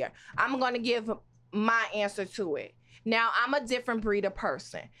earlier, I'm going to give my answer to it. Now, I'm a different breed of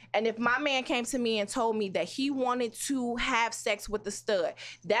person, and if my man came to me and told me that he wanted to have sex with the stud,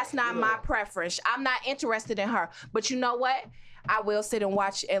 that's not my preference. I'm not interested in her. But you know what? I will sit and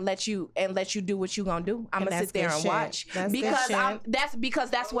watch and let you do what you gonna do. I'm And gonna that's sit there good and shit. watch That's good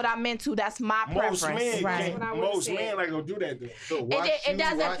because that's what I'm into. That's my Most preference. men, Right. can't, What I would've most said. men like gonna do that though. So watch it you,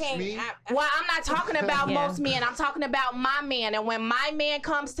 doesn't watch can't- me. Well, I'm not talking about Yeah. most men. I'm talking about my man. And when my man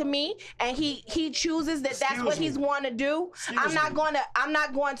comes to me and he chooses that's Excuse what me. he's want to do, I'm not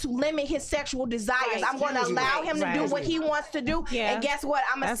going to limit his sexual desires. Right. I'm going to Excuse me. allow him to do Right. what he wants to do. Yeah. And guess what?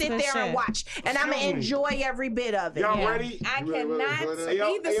 I'm gonna That's sit good there and shit. watch, and I'm gonna Excuse me. enjoy every bit of it. Y'all Yeah. ready? I You ready, cannot brother? be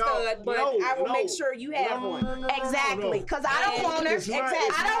Yo, the stud, but I will no. make sure you have one. Exactly, because I don't want her. It's not-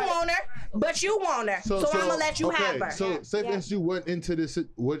 I don't want her, but you want her. So I'm gonna let you have her. So say for instance you went into this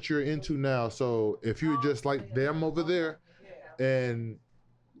what you're into now. So if you were just like them over there, and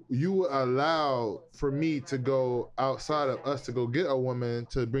you would allow for me to go outside of us to go get a woman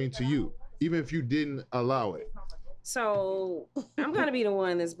to bring to you, even if you didn't allow it. So I'm gonna be the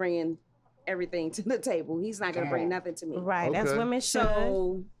one that's bringing everything to the table. He's not gonna bring nothing to me. Right, that's Okay. women should.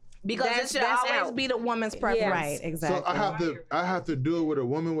 So Because it should that's always out. be the woman's preference. Yeah. Right, exactly. So I have to do it with a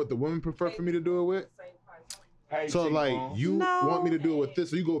woman what the woman prefer for me to do it with. Hey, So Chick like Bones. you No. want me to do it with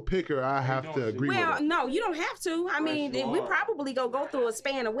this, so you go pick her. I have to agree well, with it. no, you don't have to. I mean, you we are. probably go through a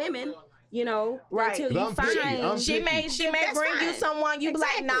span of women, you know, Right. until But you I'm picky. find. I'm She may That's bring you fine. someone, you be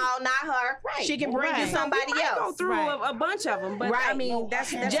like, Exactly. no, not her. Right. She can bring you Right. somebody we might go else. through Right. a bunch of them, but I Right. mean,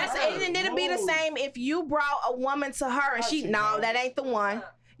 that's Just fine. and it'll be the same if you brought a woman to her and she, no, that ain't the one.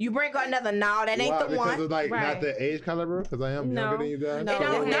 You bring another, no, that ain't Why? the Because one. of like Right. not the age caliber? Because I am younger than you guys? No, It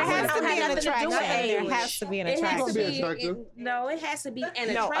don't- there has it to don't be have an nothing to do with attraction. age. There has to be an It has attraction. to Be be. attractive. No, it has to be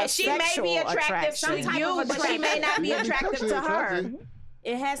an No, attraction. She may be Sexual attractive to attraction. you, but she may not be Yeah, attractive to sexually her. attractive.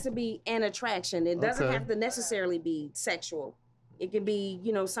 It has to be an attraction. It doesn't Okay. have to necessarily be sexual. It could be,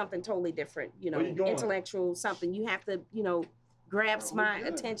 something totally different. Where you going? Intellectual, something. You have to, grabs my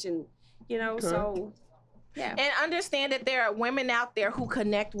attention. So yeah. And understand that there are women out there who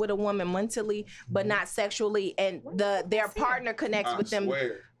connect with a woman mentally, but not sexually, and their partner connects with them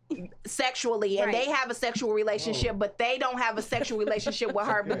sexually, and Right. they have a sexual relationship, but they don't have a sexual relationship with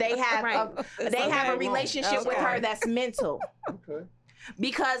her, but they have a relationship with her that's mental. Okay.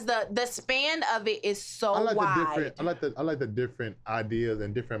 Because the span of it is so I like wide. I like the different ideas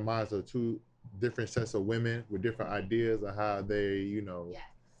and different minds of two different sets of women with different ideas of how they,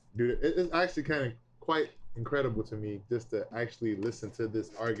 do it. It's actually kind of quite incredible to me just to actually listen to this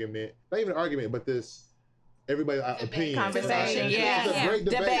argument. Not even an argument, but this everybody's opinion. Conversation, It's a great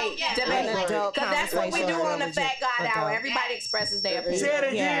debate. Debate. Because that's what we do on the Legit Fat God Hour. adult. Everybody expresses their opinion. Say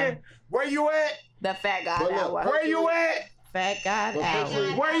it again. Where you at? The Fat God But look, Hour. Where you at? Fat God But Hour.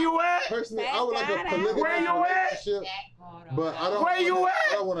 personally- Where you at? Personally, I would like a polygamous Where you at? relationship, but I don't. Where you at?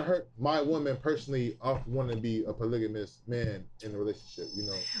 I don't want to hurt my woman personally off wanting to be a polygamous man in a relationship.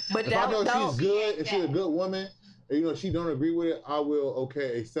 But If I know don't- she's good and she's a good woman, and she don't agree with it, I will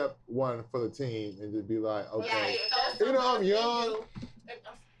accept one for the team and just be like, okay. I'm young.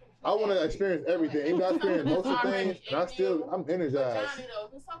 I want to experience everything. Even though I experience most of the things, and I'm energized. Johnny, though,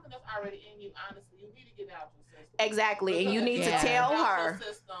 if it's something that's already in you, honestly, you need to get it out your system. Exactly, and you need to Because if tell it's out her. your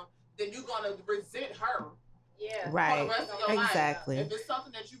system, then you're gonna resent her. Yeah. For Right. the rest of your Exactly. life. If it's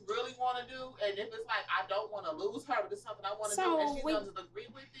something that you really want to do, and if it's like I don't want to lose her, but it's something I want to do, and she doesn't agree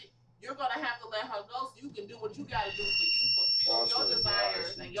with it, you're gonna have to let her go so you can do what you got to do for you, fulfill your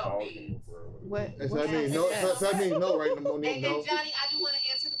desires and your needs. What? So that means no. So that means no, right? Monique, And no. Johnny, I do want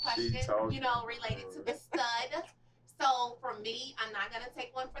to answer the question, related to the stud. So for me, I'm not gonna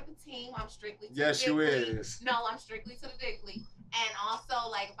take one for the team. I'm strictly to Yes, the you Dickly. is. No, I'm strictly to the Dickly. And also,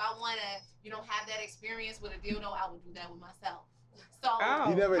 like, if I wanna, have that experience with a dildo, I would do that with myself. So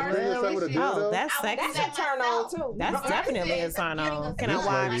You never experienced that with a dildo? Oh, that's I would do sexy. that That's a turn on, myself. too. That's definitely a turn on. Can I This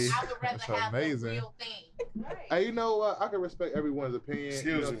watch? lady- I would rather That's have amazing. the real thing. Hey, you know what? I can respect everyone's opinion. Excuse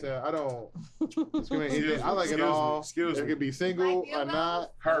you know what me. I'm saying? I don't discriminate Excuse anything. I like me, it all. excuse It me. could be single Like or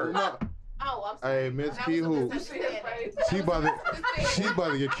not. Her. No. Oh, I'm sorry. Hey, Miss That Key was a Who. misunderstanding. She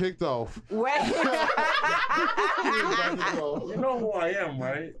about to get kicked off. Right. You know who I am,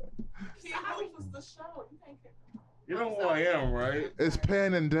 right? See, how was the show? You can't get You know who I am, right? It's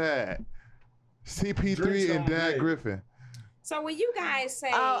Pan and Dad. CP3 Drinks and on Dad me. Griffin. So when you guys say,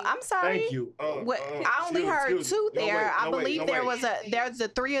 Oh, I'm sorry. Thank you. I only heard two there. I believe there's a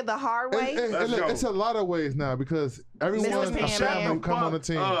three of the hard way. Let's Look, go. it's a lot of ways now because everyone's Mrs. a Pan family Man. come on the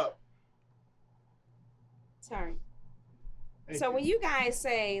team. sorry. So when you guys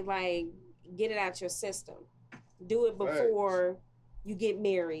say like, get it out your system, do it before you get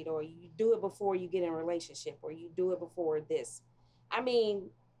married, or you do it before you get in a relationship, or you do it before this. I mean,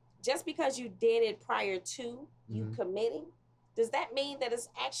 just because you did it prior to you committing, does that mean that it's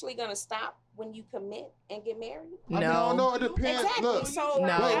actually going to stop when you commit and get married? No, it depends. Exactly. Look, So No.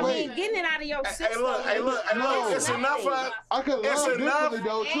 I Wait. mean, getting it out of your system. Hey, look. It's enough of. I could It's love enough. differently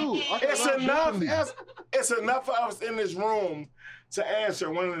though too. I could It's love enough. differently. It's enough of us in this room to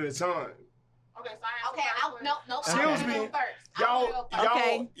answer one at a time. Okay, so I Okay, no. Excuse I'm gonna me. go first. I'm gonna go first.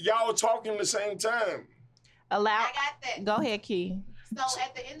 Okay. Y'all talking the same time. Allow. I got that. Go ahead, Key. So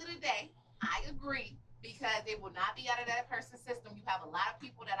at the end of the day, I agree because it will not be out of that person's system. You have a lot of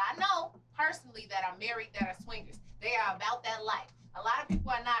people that I know personally that are married that are swingers. They are about that life. A lot of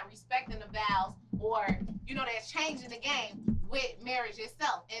people are not respecting the vows, or they're changing the game with marriage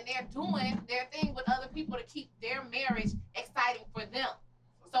itself, and they're doing their thing with other people to keep their marriage exciting for them.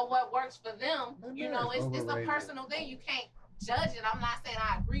 So what works for them, it's a personal thing. You can't judge it. I'm not saying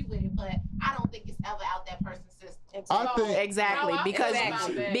I agree with it, but I don't think it's ever out that person's system. I think. Exactly, How I feel because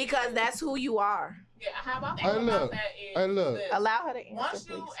about that- that's who you are. Yeah, how about Hey, look. that is Hey, look. this. Allow her to answer, Once please.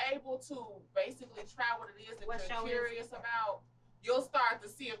 you're able to basically try what it is that What show you're is curious about, you'll start to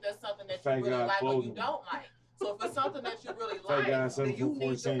see if there's something that you Fat really guy like or you clothing. don't like. So if it's something that you really Fat like, guy then you need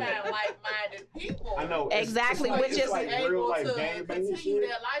to 7 find for 14. like-minded people. I know. Exactly, So which you is be real able life to gang banging continue shit.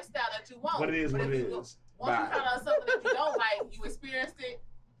 that lifestyle that you want. What it is, But what if it you- is. Once you Bye. find out something that you don't like, you experienced it,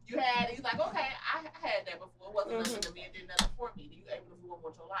 you had it, you're like, okay, I had that before. It wasn't nothing to me, it did nothing for me. You're able to move on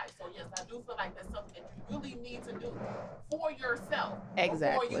with your life. So yes, I do feel like that's something that you really need to do for yourself before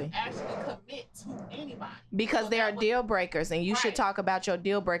Exactly. you actually commit to anybody. Because there are deal breakers, and you should talk about your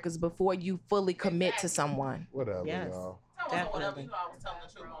deal breakers before you fully commit to someone. Whatever, Yes. y'all. Whatever. You know I was telling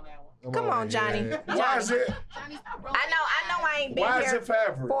the truth on that one. Come on, Johnny. Why is it? I know I ain't been Why is here it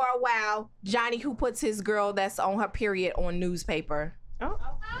fabric? for a while. Johnny, who puts his girl that's on her period on newspaper. Oh.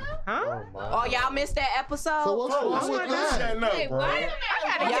 Huh? Oh, y'all missed that episode? So what's wrong with that? Shut up, bro.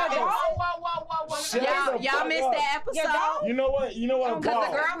 Y'all missed that episode? You know what? Because the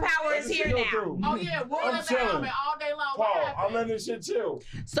Paul, girl power is here now. Oh yeah, roll I'm up chilling. the helmet all day long. Paul, I'm letting this shit chill.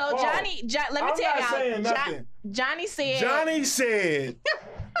 So Paul, let me I'm not saying tell y'all. nothing. Johnny said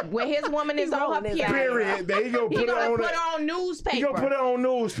when his woman is on her period, that he gonna put it on put her on newspaper. He gonna put it on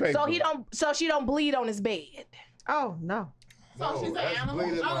newspaper. So she don't bleed on his bed. Oh no. So she's an animal.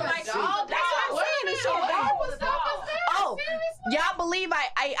 bleeding I'm my like, seat. oh, that's what I'm saying. It's your dog. Oh, y'all believe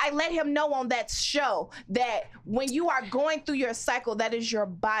I let him know on that show that when you are going through your cycle, that is your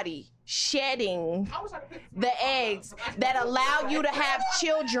body shedding the eggs that allow you to have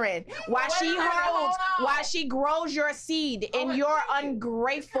children while she grows your seed in your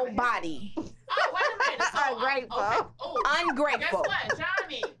ungrateful body. Oh, wait a minute. So, Ungrateful. Ungrateful. Guess what,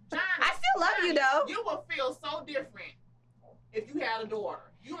 Johnny? I still love you though. You will feel so different if you had a daughter.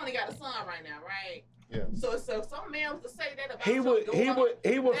 You only got a son right now, right? Yeah. So some man was to say that about He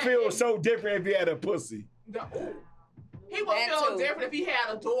would feel that so different if he had a pussy. He would feel different if he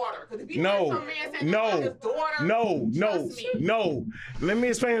had a daughter. Because if he had some man saying about his daughter, no. Let me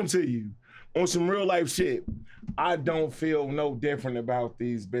explain them to you. On some real life shit, I don't feel no different about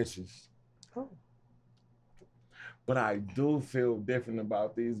these bitches. Oh. But I do feel different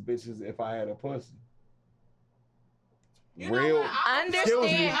about these bitches if I had a pussy. You know what?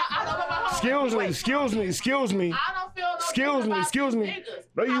 Understand. Excuse me. I don't feel no Excuse me.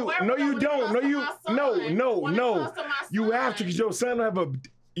 No, you don't. No. You have to, because your son have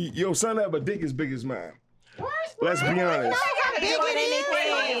a dick as big as mine. What? Let's be honest.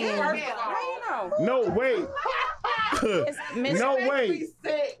 No, wait.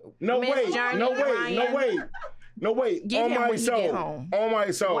 No, wait. Get On him my when you soul. get home. On my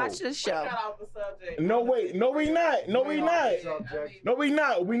soul. Watch the show. No, wait. No, we not. We not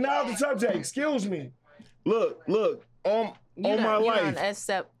off the subject. Excuse me. Look. On my life.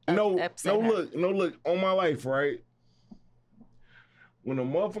 Look. On my life, right? When a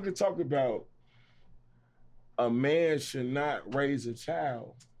motherfucker talk about a man should not raise a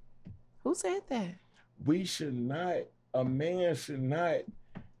child. Who said that? A man should not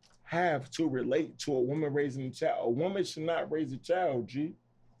have to relate to a woman raising a child. A woman should not raise a child, G.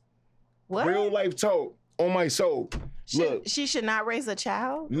 What? Real life talk on my soul. Look. She should not raise a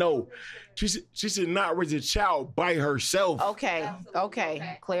child? No. She should not raise a child by herself. Okay.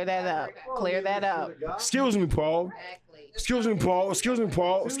 Clear that up. Excuse me, Paul. Excuse me,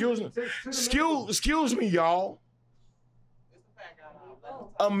 y'all.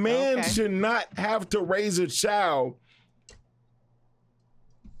 A man should not have to raise a child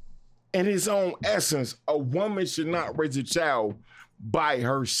in his own essence. A woman should not raise a child by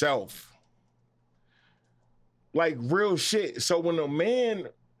herself. Like real shit. So when a man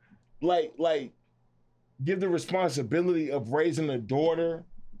like give the responsibility of raising a daughter,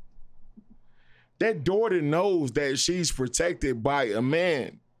 that daughter knows that she's protected by a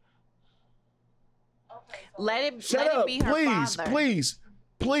man. Let it be her father.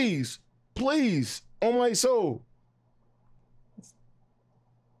 Please, on my soul.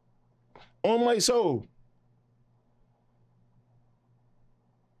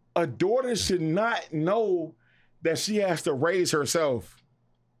 A daughter should not know that she has to raise herself,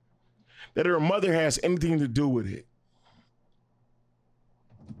 that her mother has anything to do with it.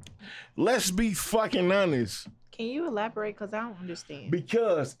 Let's be fucking honest. Can you elaborate? Because I don't understand.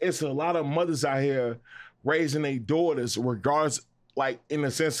 Because it's a lot of mothers out here raising their daughters regardless, like in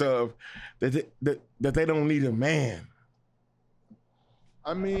the sense of that they don't need a man.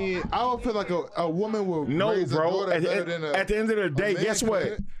 I mean, I don't feel like a woman will raise a daughter better than at the end of the day, guess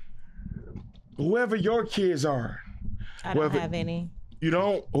what? Whoever your kids are. I don't have any. You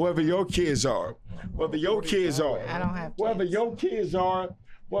don't? Whoever your kids are. I don't have kids.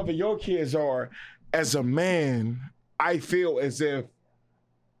 Whoever your kids are, as a man, I feel as if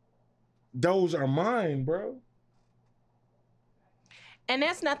those are mine, bro. And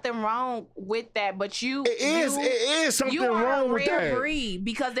there's nothing wrong with that, but it is something wrong with that. You are a rare breed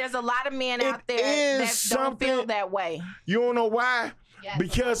because there's a lot of men out there that don't feel that way. You don't know why? Yes,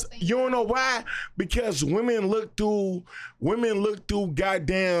 because you don't know why? Because women look through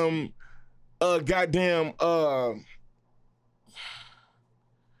goddamn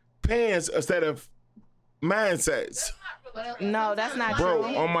pants instead of mindsets. That's not No, that's not Bro,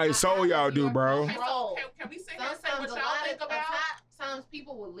 true. on my soul, y'all do, bro. Bro, Can we sit here and say what sometimes a y'all lot think of about? times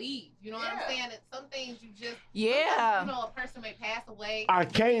people will leave. You know what I'm saying? That some things you just Yeah. You know, a person may pass away. I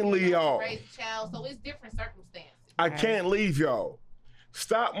can't leave y'all. Raise a child, so it's different circumstances. I can't leave y'all.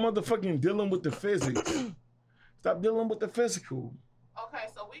 Stop motherfucking dealing with the physics. Stop dealing with the physical. Okay,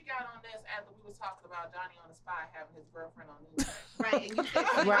 so we got on this after we was talking about Johnny on the spot having his girlfriend on news. Right, and you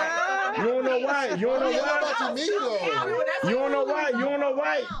said Right. You don't know why. You don't know why. to me though. You don't know why. You don't know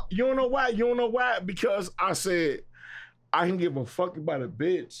why. You don't know why. You don't know why. Because I said I can give a fuck about a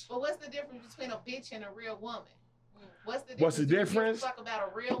bitch. But what's the difference between a bitch and a real woman? What's the What's difference? the difference? Fuck about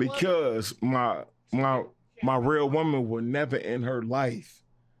a real woman? Because my real woman will never in her life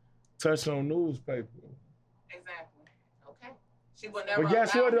touch on newspaper. Exactly. Okay. She would never But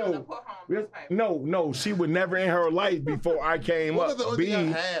guess allow what him though? to put her on newspaper. No, she would never in her life before I came What up. was the only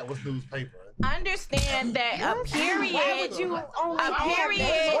thing I had was newspaper. Understand that a period,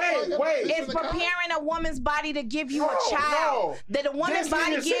 Wait. is preparing a woman's body to give you a No, child. no. That a woman's This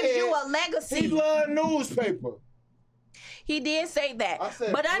body nigga gives said you a He legacy. love newspaper. He did say that. I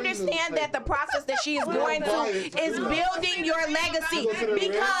said But free understand that the newspaper. process that she is going through is building your legacy. You go to the red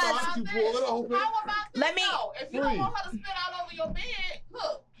Because box, you pull it open. How about this Let me- though? If you don't want her to spit all over your bed,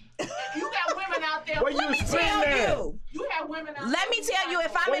 look. You got women out there. Where you let me spend tell that? you. You have women out there. Let me tell you,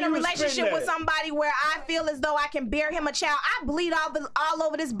 if I'm Where in a you relationship spend with that? somebody where I feel as though I can bear him a child, I bleed all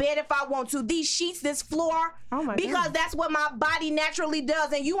over this bed if I want to. These sheets, this floor, Oh my because goodness. that's what my body naturally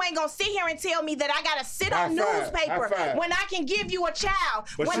does. And you ain't gonna sit here and tell me that I gotta sit High on five, newspaper high five. when I can give you a child.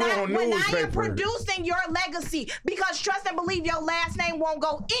 But when you I on when I am newspaper. producing your legacy, because trust and believe your last name won't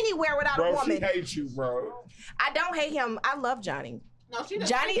go anywhere without a Bro, she woman. hates you, bro. I don't hate him. I love Johnny. No, she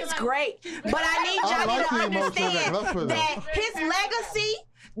Johnny is great, but I need I Johnny like to the emotional understand love for that them. his legacy,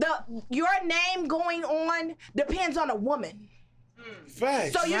 your name going on, depends on a woman.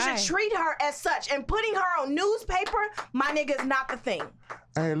 Facts. So you Right. should treat her as such. And putting her on newspaper, my nigga, is not the thing.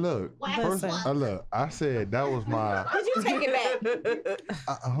 Hey, look. First, Listen. look. I said that was my. Did you take it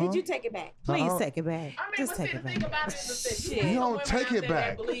back? Did you take it back? Please take it back. I mean, Just but take see, it the thing back. about it is that Shit. you You got don't women take out it there back.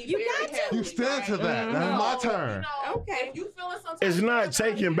 that believe You very got to. heavily, You stand to right? that. That's my So, turn. Okay. If you feeling some type It's of not way about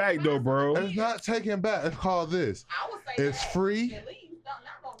taking it, back though, bro. It's not taking back. It's called this. I would say It's that. free. At least, not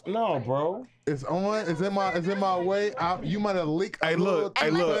gonna No, say bro. It's on. It's in my way. You might have leaked. Hey, look. Hey,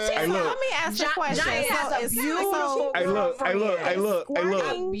 look. Hey, So look. let me ask you a question. Johnny has So a it's beautiful Hey, look. Hey, look. Hey, look. Hey, look.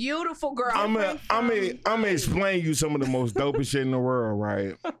 squirting. Beautiful girl. I'm gonna explain you some of the most dopest shit in the world,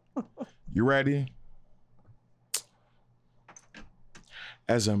 right? You ready?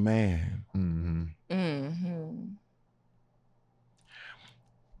 As a man, Mm-hmm.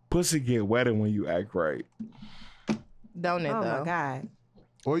 pussy get wetter when you act right. Don't it Oh though? my God.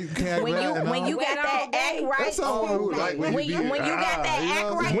 Or you can't. When you got that act right, That's someone who like when you got that you know act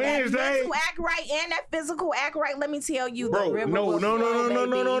what I'm right, saying? that Wednesday. mental act right, and that physical act right, let me tell you, Bro, the river no, will flow,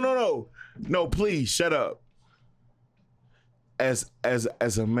 baby. No, please shut up. As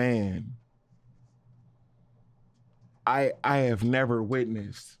a man, I have never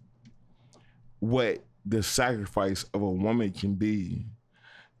witnessed what the sacrifice of a woman can be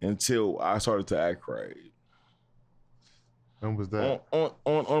until I started to act right. When was that?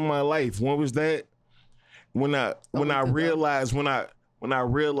 On my life. When was that? When I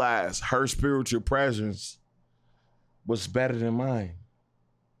realized her spiritual presence was better than mine.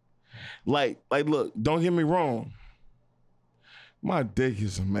 Like look, don't get me wrong. My dick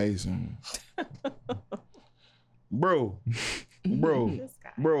is amazing. Bro, my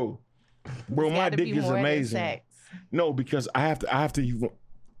Gotta dick be is more than amazing. sex. No, because I have to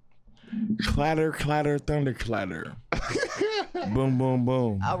clatter, clatter, thunder clatter. Boom, boom,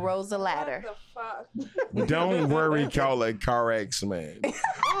 boom. A Rosa ladder. What the fuck? Don't worry, call it car X, man.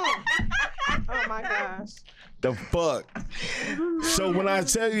 Oh my gosh. The fuck? So when I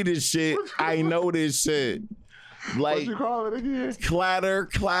tell you this shit, I know this shit. Like, What you call it again? clatter,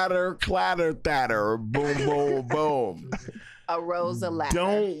 clatter, clatter, thatter, boom, boom, boom. A Rosa ladder.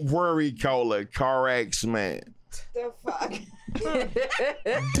 Don't worry, call it car X, man. The fuck?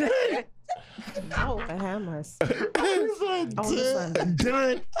 Oh, the hammers.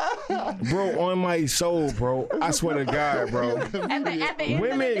 Done. Bro, on my soul, bro. I swear to God, bro. At the end of the day, we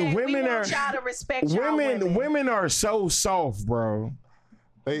want y'all to respect y'all Women are so soft, bro.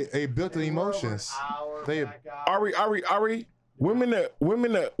 They built the emotions. They Ari. Women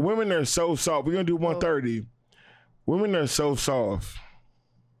are so soft. We're gonna do 130. Women are so soft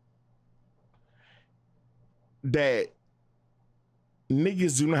that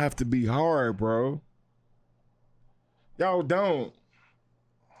niggas do not have to be hard, bro. Y'all don't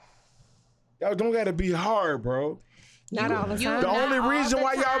gotta be hard, bro. Not all the You- time. The only Not all reason the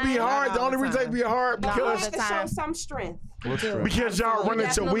why y'all be time. hard, Not the all only the reason they time. be hard Not We all because have the to show time. some strength. What's up? because y'all run into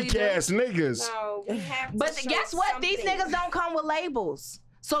Definitely weak do. ass niggas. No, we have to But show guess what? These something. niggas don't come with labels,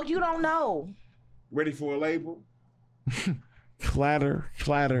 so you don't know. Ready for a label? Clatter,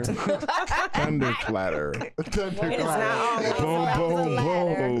 clatter, thunder clatter. It is not always Boom, about the boom,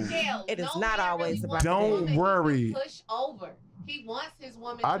 latter. boom. Hell, It is no not man always really about wants the a woman Don't he can worry. Push over. He wants his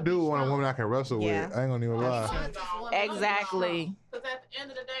woman. I to do be want a strong. woman I can wrestle Yeah. with. I ain't gonna even He lie. wants his woman to be Exactly. Because at the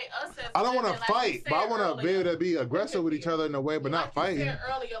end of the day, us as I don't want women, to like you fight, but I said want to be earlier, able to be aggressive with each other in a way, but not like fighting. you said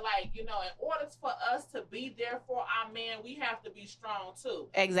earlier, like, you know, in order for us to be there for our man, we have to be strong too.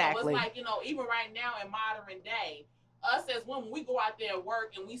 Exactly. So it's like, you know, even right now in modern day, us as women, we go out there and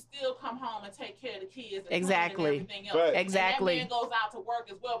work and we still come home and take care of the kids and Exactly. and everything else. Right. Exactly. And that man goes out to work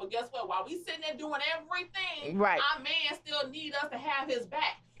as well. But guess what? While we sitting there doing everything, Right. our man still need us to have his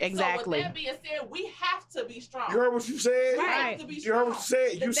back. Exactly. So with that being said, we have to be strong. You heard what you said? We have Right. to be You heard what you strong.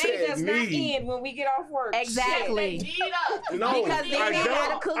 said? The You day said does not need. end when we get off work. Exactly. They need us. No, Because They then I they need gotta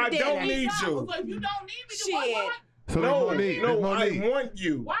don't. cook I don't dinner. need us. you. So if you don't need me, Shit. then So No, there's no, there's I need. want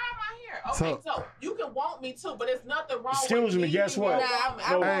you. why am I here? Okay, so you can want me too, but there's nothing wrong Excuse with me, needing guess what? your Nah, I woman.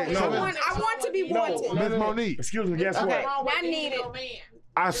 No, want, hey, I no. want to be No, wanted. Miss Monique. Excuse me, guess There's what? nothing wrong with I needing need it. your man.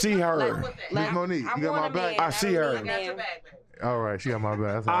 I see her. With that. Miss Monique, I you got my want a back. man. I see don't her. need a I got your man. back, baby. All right, she got my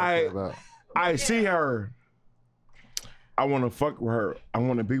back. That's all I care about. I see her. I want to fuck with her. I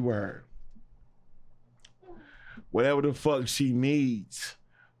want to be with her. Whatever the fuck she needs,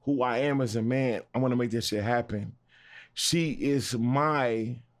 who I am as a man, I want to make that shit happen. She is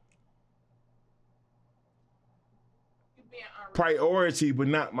my You being unreal. priority, but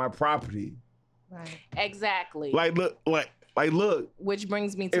not my property. Right. Exactly. Like look. Which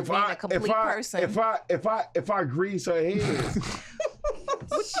brings me to If being I a complete person. if I grease her head,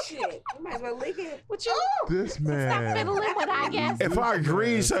 Shit, you might as well lick it. What you This stop man. fiddling with, I guess. if I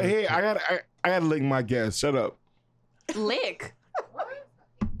grease her head, I gotta lick my gas. Shut up. Lick.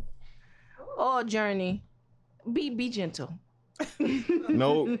 Oh, Journey. Be gentle.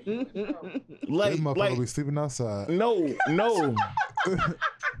 No, This motherfucker be sleeping outside. no,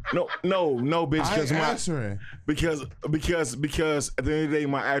 bitch. I ain't answering. Because at the end of the day,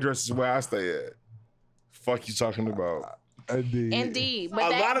 my address is where I stay at. Fuck you talking about? Indeed.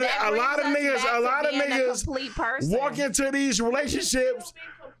 But A lot of niggas complete person. walk into these relationships,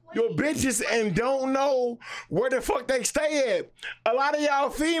 your bitches, and don't know where the fuck they stay at. A lot of y'all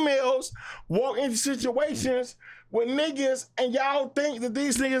females walk into situations with niggas, and y'all think that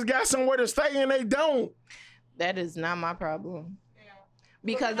these niggas got somewhere to stay, and they don't. That is not my problem. Yeah.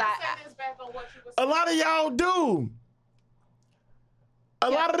 Because But can set this back on what you were A lot of y'all do. A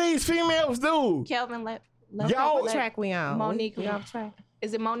lot of these females do. Kelvin, Y'all- What track we on? Monique. We off track.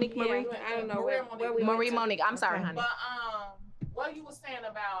 Is it Monique Yeah, Marie? I don't know where we Marie went to. Monique. I'm sorry, Okay. honey. But what you were saying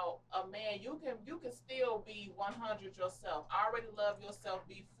about a man, you can still be 100 yourself. Already love yourself,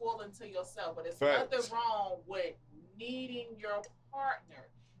 be full into yourself. But it's Facts. nothing wrong with needing your partner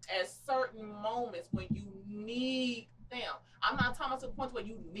at certain moments when you need them. I'm not talking about to the point where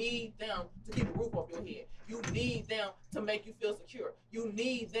you need them to keep a roof over your head. You need them to make you feel secure. You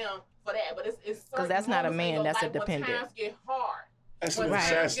need them for that. But it's certain that's not a moments in man, your that's a life when dependent. times get hard. That's When a times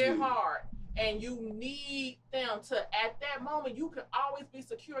necessity. get hard and you need them to, at that moment, you can always be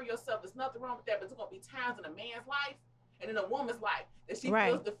secure in yourself. There's nothing wrong with that, but there's going to be times in a man's life and in a woman's life that she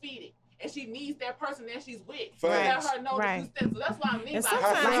Right. feels defeated. And she needs that person that she's with. Facts. To let her know Right. that you stand. So that's why I mean And by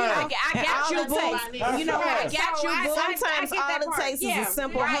sometimes High I got you, all it boo. takes- You know what? I got you, So boo. I Sometimes get that all it part. takes is Yeah. a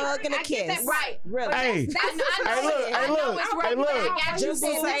simple Right. hug and a I get that kiss. right. Really. Hey, I know hey, look, it's right, hey, but I look. got you, Just to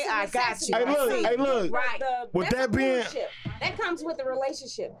boo. say, I got you. Hey, look. Right. With That's that a being- relationship. That comes with the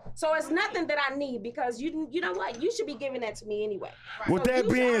relationship. So it's nothing that I need because you know what? You should be giving that to me anyway. With So that you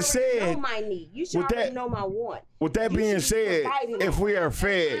should being already said, know my need. You should with already that- know my want. with that You being should be said, providing if that. we are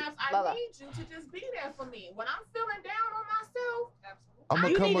fed, Sometimes I Lala. need you to just be there for me. When I'm feeling down on myself, I'm gonna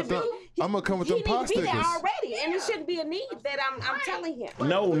You come need with to them. be- I'm gonna come with He them pot needs to be there stickers. already, and it shouldn't be a need that I'm telling him.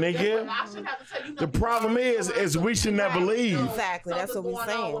 No, nigga. I shouldn't have to tell you The nothing. problem is we should never leave. Exactly, that's what we Something's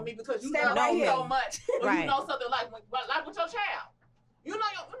going on saying. with me because you Stand love right me here. so much. Or Right. you know something like with your child. You know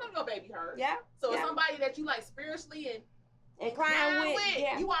your baby hurt. Yeah. So Yeah. it's somebody that you like spiritually and crying with,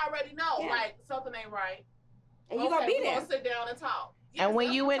 yeah. you already know Yeah. like something ain't right. And you gonna be we there. gonna sit down and talk. Yes, And when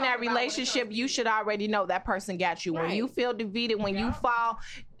that's you what in I'm that talking about when it comes relationship, to you should already know that person got you. When Right. you feel defeated, when you Yeah. fall,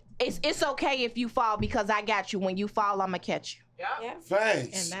 it's okay if you fall because I got you. When you fall, I'ma catch you. Yeah. Yeah.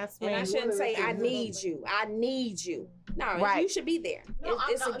 Facts. And that's And I when shouldn't say I need you. I need you. No, Right. you should be there. No,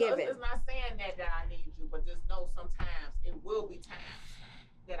 It's a given. It's not saying that I need you, but just know sometimes it will be times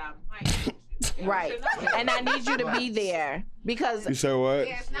that I might need you. Right. And I need you to be there because You say what?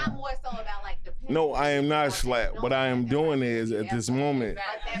 Yeah, it's not more so about like the. No, I am not slapped. What I am doing is at this moment,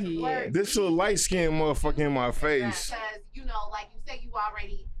 this little light skinned motherfucker in my face. Because you know, like you said, you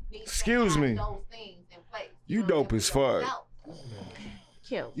already need Excuse to have me. those things in place. You dope as fuck.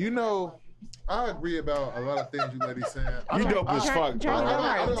 Kill. You know, I agree about a lot of things you ladies saying. You dope as fuck, Turn bro. your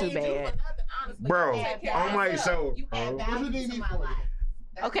I heart don't too bad. Bro, I'm like, so. You add What you value need to me my for? life.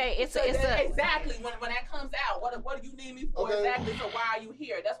 Okay, it's a exactly when that comes out. What do you need me for? Okay. Exactly. So why are you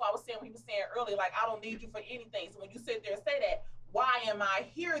here? That's why I was saying what he was saying earlier. Like I don't need you for anything. So when you sit there and say that, why am I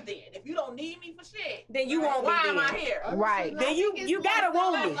here then? If you don't need me for shit, Then you won't why be am I there. here? right. Then you gotta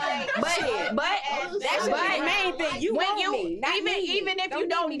want me. But That's but the main thing. You when want you me, not need me. even if you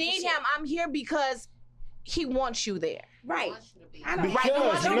don't me for need shit. him, I'm here because he wants you there. Right. I don't,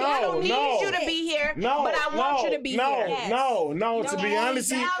 Because I don't need no. you to be here, No, but I want you to be no, here. Yes. No. To be honest,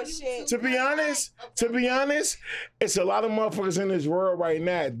 to be honest, it's a lot of motherfuckers in this world right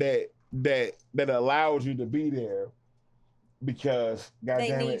now that allows you to be there because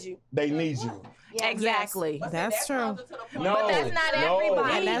goddamn need it, you. they need you. Exactly. But That's that true. comes into the point No, But that's not no,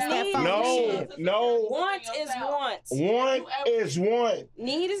 everybody. That's that Need. fucking No, shit. no. Want is want. Want is want.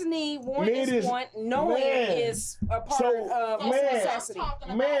 Need is need. Want Need is is- want. Knowing man. is a part So, of man. necessity.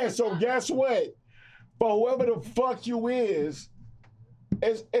 Man, so guess what? For whoever the fuck you is,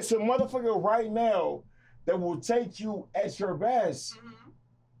 it's a motherfucker right now that will take you at your best.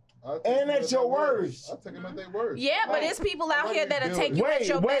 And at your worst. I'll take them at their worst. Yeah, but it's people out here that'll take you Wait, at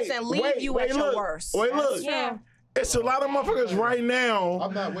your wait, best and leave wait, you wait, at your look. worst. Wait, look. Yeah. It's a lot of motherfuckers right now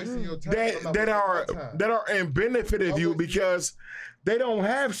I'm not wasting your time. I'm not that wasting my time. are in benefit of you because they don't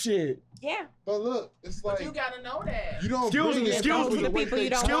have shit. Yeah. But look, it's like But you gotta know that. you don't. Excuse bring me, in excuse those me. the way People they you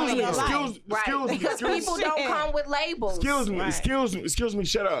don't talk want in your about life. Excuse me, Because excuse me. people don't come with labels. Excuse me,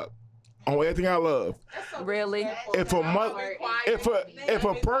 shut up. On everything I love. Really? If a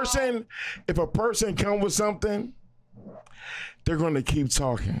person come with something, they're gonna keep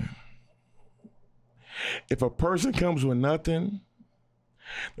talking. If a person comes with nothing,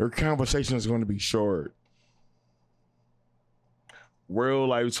 their conversation is gonna be short. Real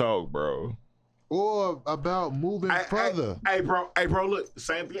life talk, bro. or about moving further. Hey, bro, look,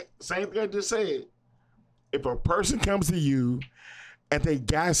 same thing I just said. If a person comes to you and they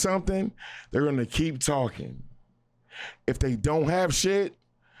got something, they're gonna keep talking. If they don't have shit,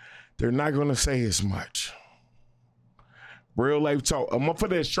 they're not gonna say as much. Real life talk. A motherfucker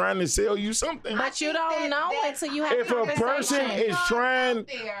that's trying to sell you something. But you don't know until you have If a person is trying,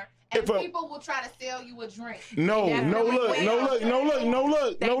 and people will try to sell you a drink. no definitely look. will. They Yes.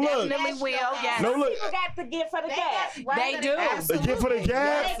 definitely will. Yes. No look. People got to get for the gas. They do. They get for the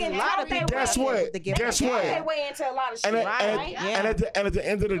gas. They can A lot of talk people their Guess way. what? Guess They what? way into a lot of shit. And at, right? and at the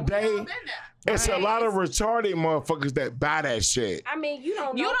end of the day, it's a lot of retarded motherfuckers that buy that shit. I mean, you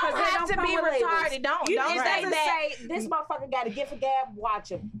don't know. You don't 'cause they have to come be with labels. retarded. Don't It say doesn't that. say this motherfucker got a gift for gab. Watch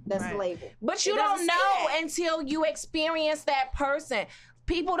him. That's the label. But you It don't doesn't say know that. until you experience that person.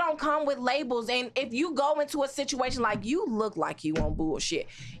 People don't come with labels, and if you go into a situation like you look like you on bullshit,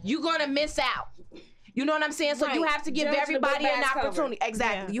 you're gonna miss out. You know what I'm saying? So you Right. have to give Judge the everybody book an by its opportunity. cover.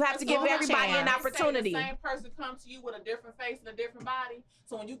 Exactly. Yeah. You have to give everybody an opportunity. The same person comes to you with a different face and a different body.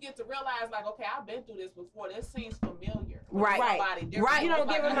 So when you get to realize, like, okay, I've been through this before. This seems familiar. With Right. somebody different. Right. You don't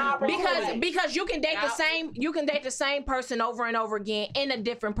give them an opportunity. Because you can date the same person over and over again in a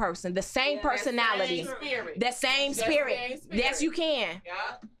different person, the same personality, the same spirit. Yes, you can.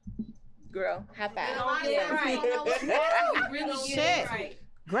 Yeah. Girl, high And a five. lot of times you don't know what's happening. You really Shit. get it right.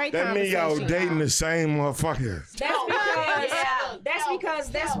 Great That mean y'all conversation. dating the same motherfucker. That's because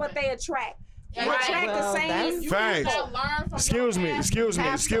that's what they attract. They Right. attract Well, the same. that's- Facts. Excuse me. Have to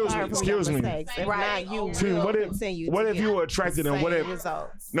learn from your mistakes. If Right. not, you See, will what if continue what to if you get were attracted the and what same if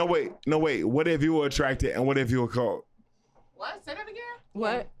results. no wait. What if you were attracted and what if you were caught? What? Say that again?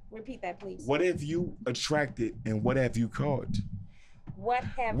 What? Repeat that, please. What if you attracted and what have you caught? What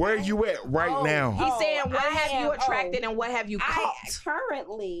have Where I- you at right now? He's saying, what I have you am- attracted and what have you I caught?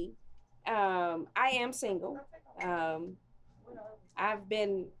 currently, I am single. I've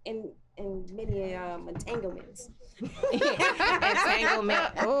been in many entanglements. Entanglement.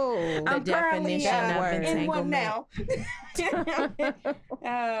 Oh, I'm currently definition of in one now. entanglement.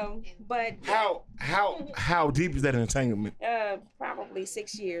 But How deep is that entanglement? probably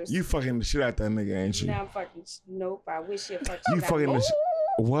 6 years. You fucking the shit out that nigga, ain't you? Now I'm fucking. Nope. I wish you fucked. You fucking the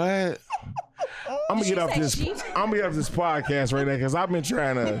what? I'm gonna get off this. I'm gonna get off this podcast right now because I've been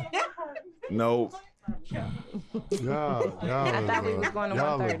trying to. Nope. Y'all I thought we was going to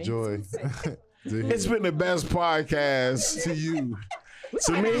y'all 130. enjoy. It's been the best podcast. to you.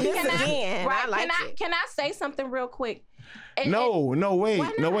 To me, Again, I like it. Can I say something real quick? no, wait.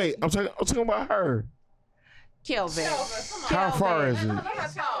 I'm talking about her. Kelvin. How far is it?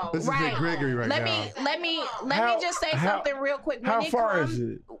 This is Big Gregory right now. Let me just say something real quick. How far is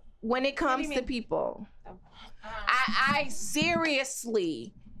it? When it comes to people, I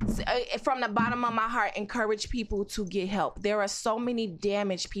seriously, from the bottom of my heart, encourage people to get help. There are so many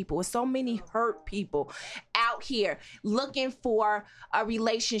damaged people, so many hurt people out here looking for a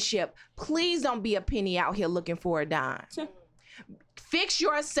relationship. Please don't be a penny out here looking for a dime. Fix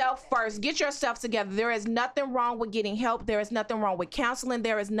yourself first. Get yourself together. There is nothing wrong with getting help. There is nothing wrong with counseling.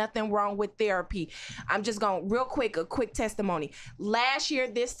 There is nothing wrong with therapy. I'm just going real quick, a quick testimony. Last year,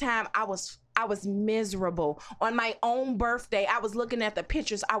 this time, I was miserable. On my own birthday, I was looking at the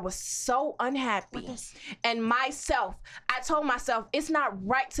pictures. I was so unhappy. And myself, I told myself, it's not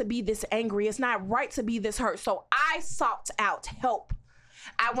right to be this angry. It's not right to be this hurt. So I sought out help.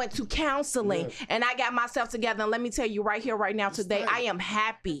 I went to counseling and I got myself together. And let me tell you right here, right now, today, I am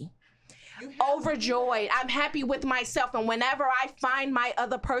happy. Overjoyed. I'm happy with myself. And whenever I find my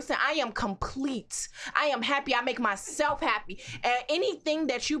other person, I am complete. I am happy. I make myself happy. And anything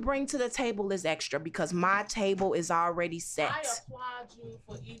that you bring to the table is extra because my table is already set. I applaud you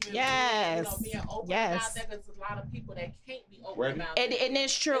for even being open Yes. about that because there's a lot of people that can't be open about that. And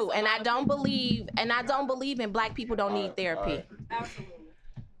it's true. And I don't believe in black people don't need therapy. Absolutely.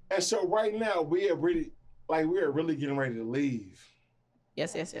 And so right now we are really getting ready to leave.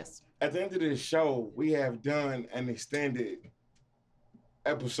 Yes. At the end of this show, we have done an extended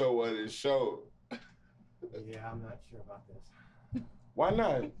episode of this show. Yeah, I'm not sure about this. Why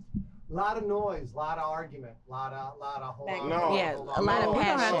not? A lot of noise, a lot of argument, a lot of hold on. No. Yeah, a lot of passion. We're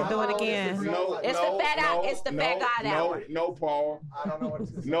gonna have to do it again. It's the FatGod Hour. No, Paul. I don't know what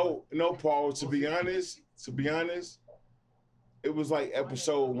it's No, Paul. To be honest, it was like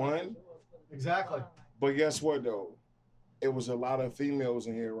episode 1. Exactly. But guess what though? It was a lot of females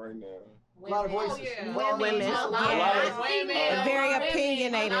in here right now. A lot of voices. Women. A lot of women. Very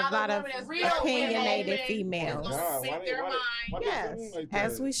opinionated. A lot of opinionated females. God, why they Yes, doing like that?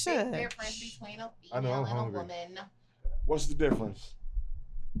 as we should. Difference between a I know, I'm female and a hungry. woman. What's the difference?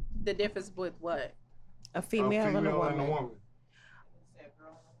 The difference with what? A female and a woman.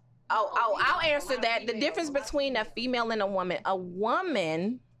 I'll answer that. The difference between a female and a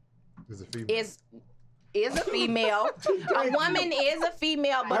woman Is a female. is a female. A woman is a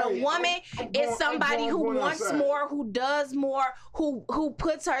female, but a woman is somebody who wants more, who does more, who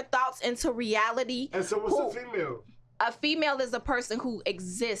puts her thoughts into reality. And so what's a female? A female is a person who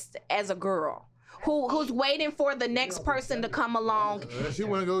exists as a girl. Who's waiting for the next person to come along. She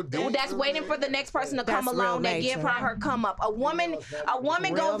wanna go deep. That's waiting for the next person to come That's along real that give nature. her come up. A woman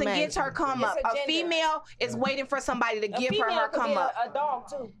Real goes and gets nature. her come up. It's a A gender. female is waiting for somebody to give her female could come be up. a dog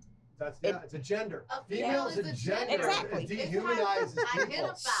too. It's a gender. A Female is a gender. Exactly. It dehumanizes people.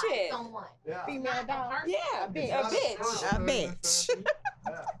 Identify Shit. someone. Yeah. Female dog. Yeah, a It's not bitch. A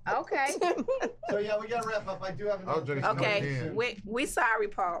bitch. Okay. So yeah, we gotta wrap up. I do have I'll another drink thing. some Okay. more. We sorry,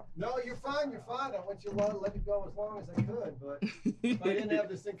 Paul. No, you're fine. You're fine. I want you to let it go as long as I could. But if I didn't have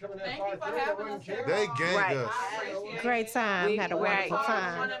this thing coming in at Thank you for 5:30, I having wouldn't us care. here. They ganked Right. us. I appreciate it. Great time. Had a wonderful Right.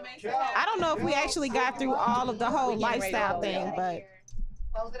 time. I don't know if we actually got through all of the whole lifestyle thing, but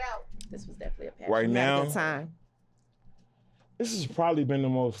Close it out. This was definitely a pass. Right we had a now, good time. this has probably been the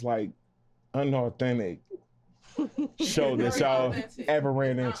most like unauthentic show that y'all ever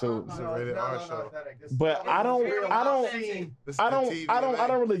ran into. It's a rated R show. But I don't This is I TV,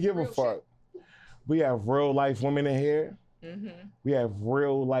 don't really give a Real fuck. We have real life women in here. Mm-hmm. We have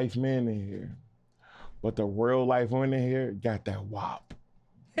real life men in here. But the real life women in here got that wop.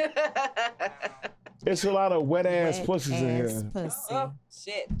 It's a lot of wet ass Wet pussies in ass here. pussy. Oh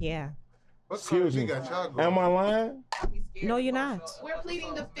shit. Yeah. What color Excuse you me. got y'all going? Am I lying? No, you're not. We're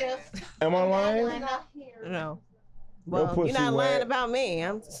pleading the fifth. Am I lying? No. Well, pussy you're not lying wet. about me.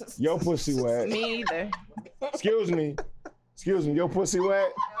 I'm Your pussy wet. Me either. Excuse me. Your pussy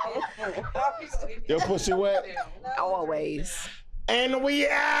wet? Your pussy wet? Always. And we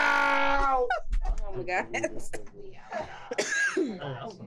out! Oh my god.